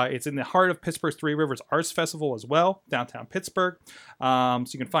 It's in the heart of Pittsburgh's Three Rivers Arts Festival as well, downtown Pittsburgh. So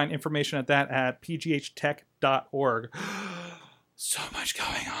you can find information at that at pghtech.org. So much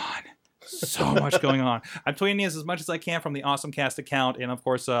going on. So much going on. I'm tweeting as much as I can from the AwesomeCast account and, of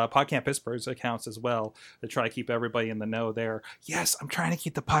course, PodCamp Pittsburgh's accounts as well to try to keep everybody in the know there. Yes, I'm trying to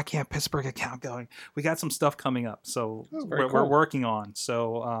keep the PodCamp Pittsburgh account going. We got some stuff coming up, so we're working on.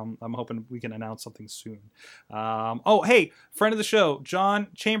 So I'm hoping we can announce something soon. Hey, friend of the show, John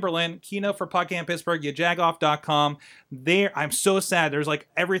Chamberlain, keynote for PodCamp Pittsburgh, yajagoff.com. There, I'm so sad. There's like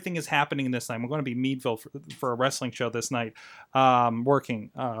everything is happening this night. I'm going to be Meadville for a wrestling show this night,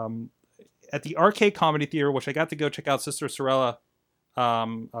 working at the Arcade Comedy Theater, which I got to go check out Sister Sorella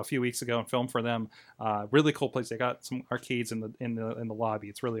a few weeks ago and film for them. Really cool place. They got some arcades in the lobby.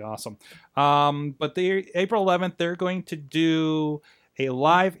 It's really awesome. But April 11th, they're going to do a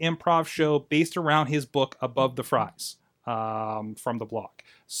live improv show based around his book Above the Fries from the blog.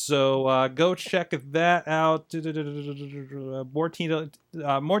 So go check that out.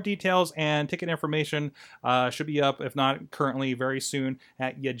 More details and ticket information should be up, if not currently, very soon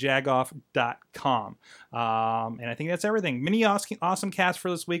at yajagoff.com. And I think that's everything. Mini AwesomeCast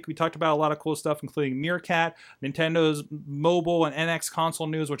for this week. We talked about a lot of cool stuff, including Meerkat, Nintendo's mobile and NX console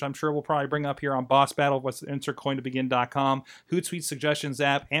news, which I'm sure we'll probably bring up here on Boss Battle, what's insertcointobegin.com, Hootsuite Suggestions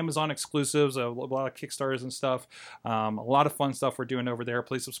app, Amazon exclusives, a lot of Kickstarters and stuff. A lot of fun stuff we're doing over there.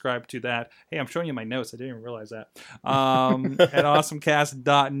 Please subscribe to that. Hey, I'm showing you my notes. I didn't even realize that. At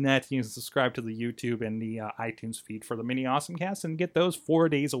awesomecast.net, you can subscribe to the YouTube and the iTunes feed for the Mini AwesomeCast and get those 4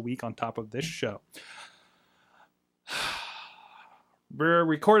 days a week on top of this show. We're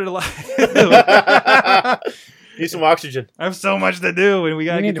recorded live. Need some oxygen. I have so much to do, and we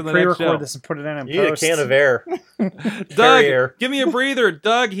got to get to the next show. Pre-record this and put it in You need post. a can of air. Doug, air. give me a breather.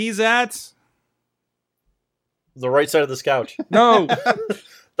 Doug, he's at... The right side of this couch. No.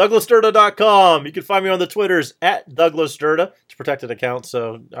 DouglasDurda.com. You can find me on the Twitters at DouglasDurda. It's a protected account,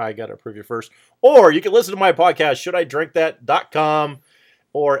 so I got to approve you first. Or you can listen to my podcast, ShouldIDrinkThat.com,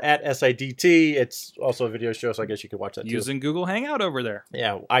 or at SIDT. It's also a video show, so I guess you could watch that too. Using Google Hangout over there.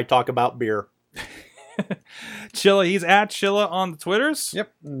 Yeah, I talk about beer. Chilla, he's at Chilla on the Twitters.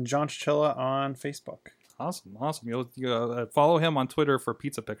 Yep, and John Chilla on Facebook. Awesome. You'll follow him on Twitter for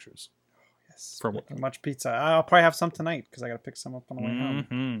pizza pictures. For much pizza. I'll probably have some tonight because I got to pick some up on the way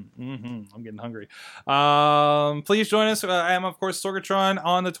home. I'm getting hungry. Please join us. I am, of course, Sorgatron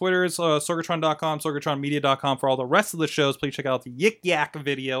on the Twitters, Sorgatron.com, SorgatronMedia.com for all the rest of the shows. Please check out the Yik Yak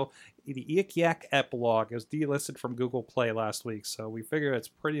video, the Yik Yak epilogue. It was delisted from Google Play last week, so we figure it's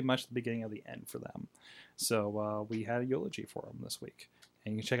pretty much the beginning of the end for them. So we had a eulogy for them this week.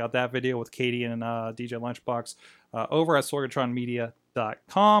 And you can check out that video with Katie and DJ Lunchbox over at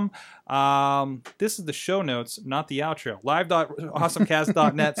SorgatronMedia.com. This is the show notes, not the outro.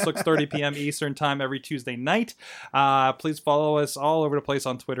 Live.awesomecast.net, 6:30 p.m. Eastern time every Tuesday night. Please follow us all over the place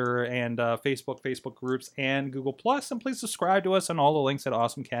on Twitter and Facebook groups, and Google+. And please subscribe to us on all the links at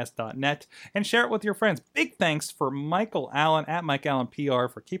awesomecast.net and share it with your friends. Big thanks for Michael Allen at Mike Allen PR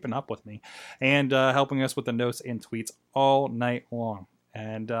for keeping up with me and helping us with the notes and tweets all night long.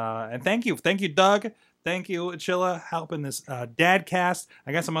 And thank you, Doug. Thank you, Chilla, helping this DadCast.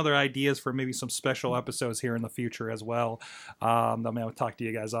 I got some other ideas for maybe some special episodes here in the future as well. That I'll talk to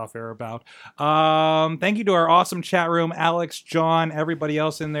you guys off air about. Thank you to our awesome chat room, Alex, John, everybody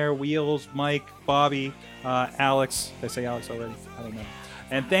else in there, Wheels, Mike, Bobby, Alex. Did I say Alex already? I don't know.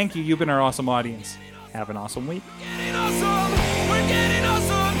 And thank you. You've been our awesome audience. Have an awesome week. We're getting awesome.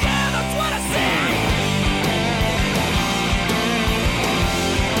 Yeah, that's what I said.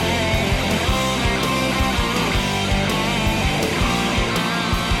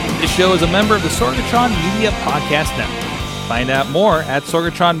 This show is a member of the Sorgatron Media Podcast Network. Find out more at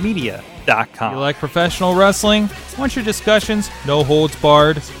sorgatronmedia.com. You like professional wrestling? Want your discussions no holds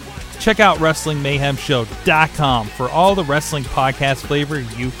barred? Check out WrestlingMayhemShow.com for all the wrestling podcast flavor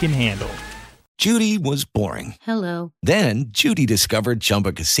you can handle. Judy was boring. Hello. Then Judy discovered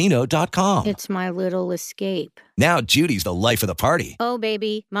ChumbaCasino.com. It's my little escape. Now Judy's the life of the party. Oh,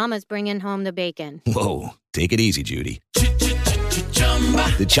 baby, mama's bringing home the bacon. Whoa, take it easy, Judy.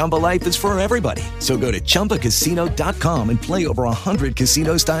 The Chumba life is for everybody. So go to ChumbaCasino.com and play over 100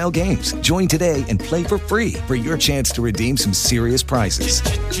 casino-style games. Join today and play for free for your chance to redeem some serious prizes.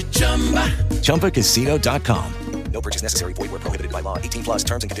 ChumbaCasino.com. No purchase necessary. Void where prohibited by law. 18+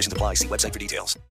 terms and conditions apply. See website for details.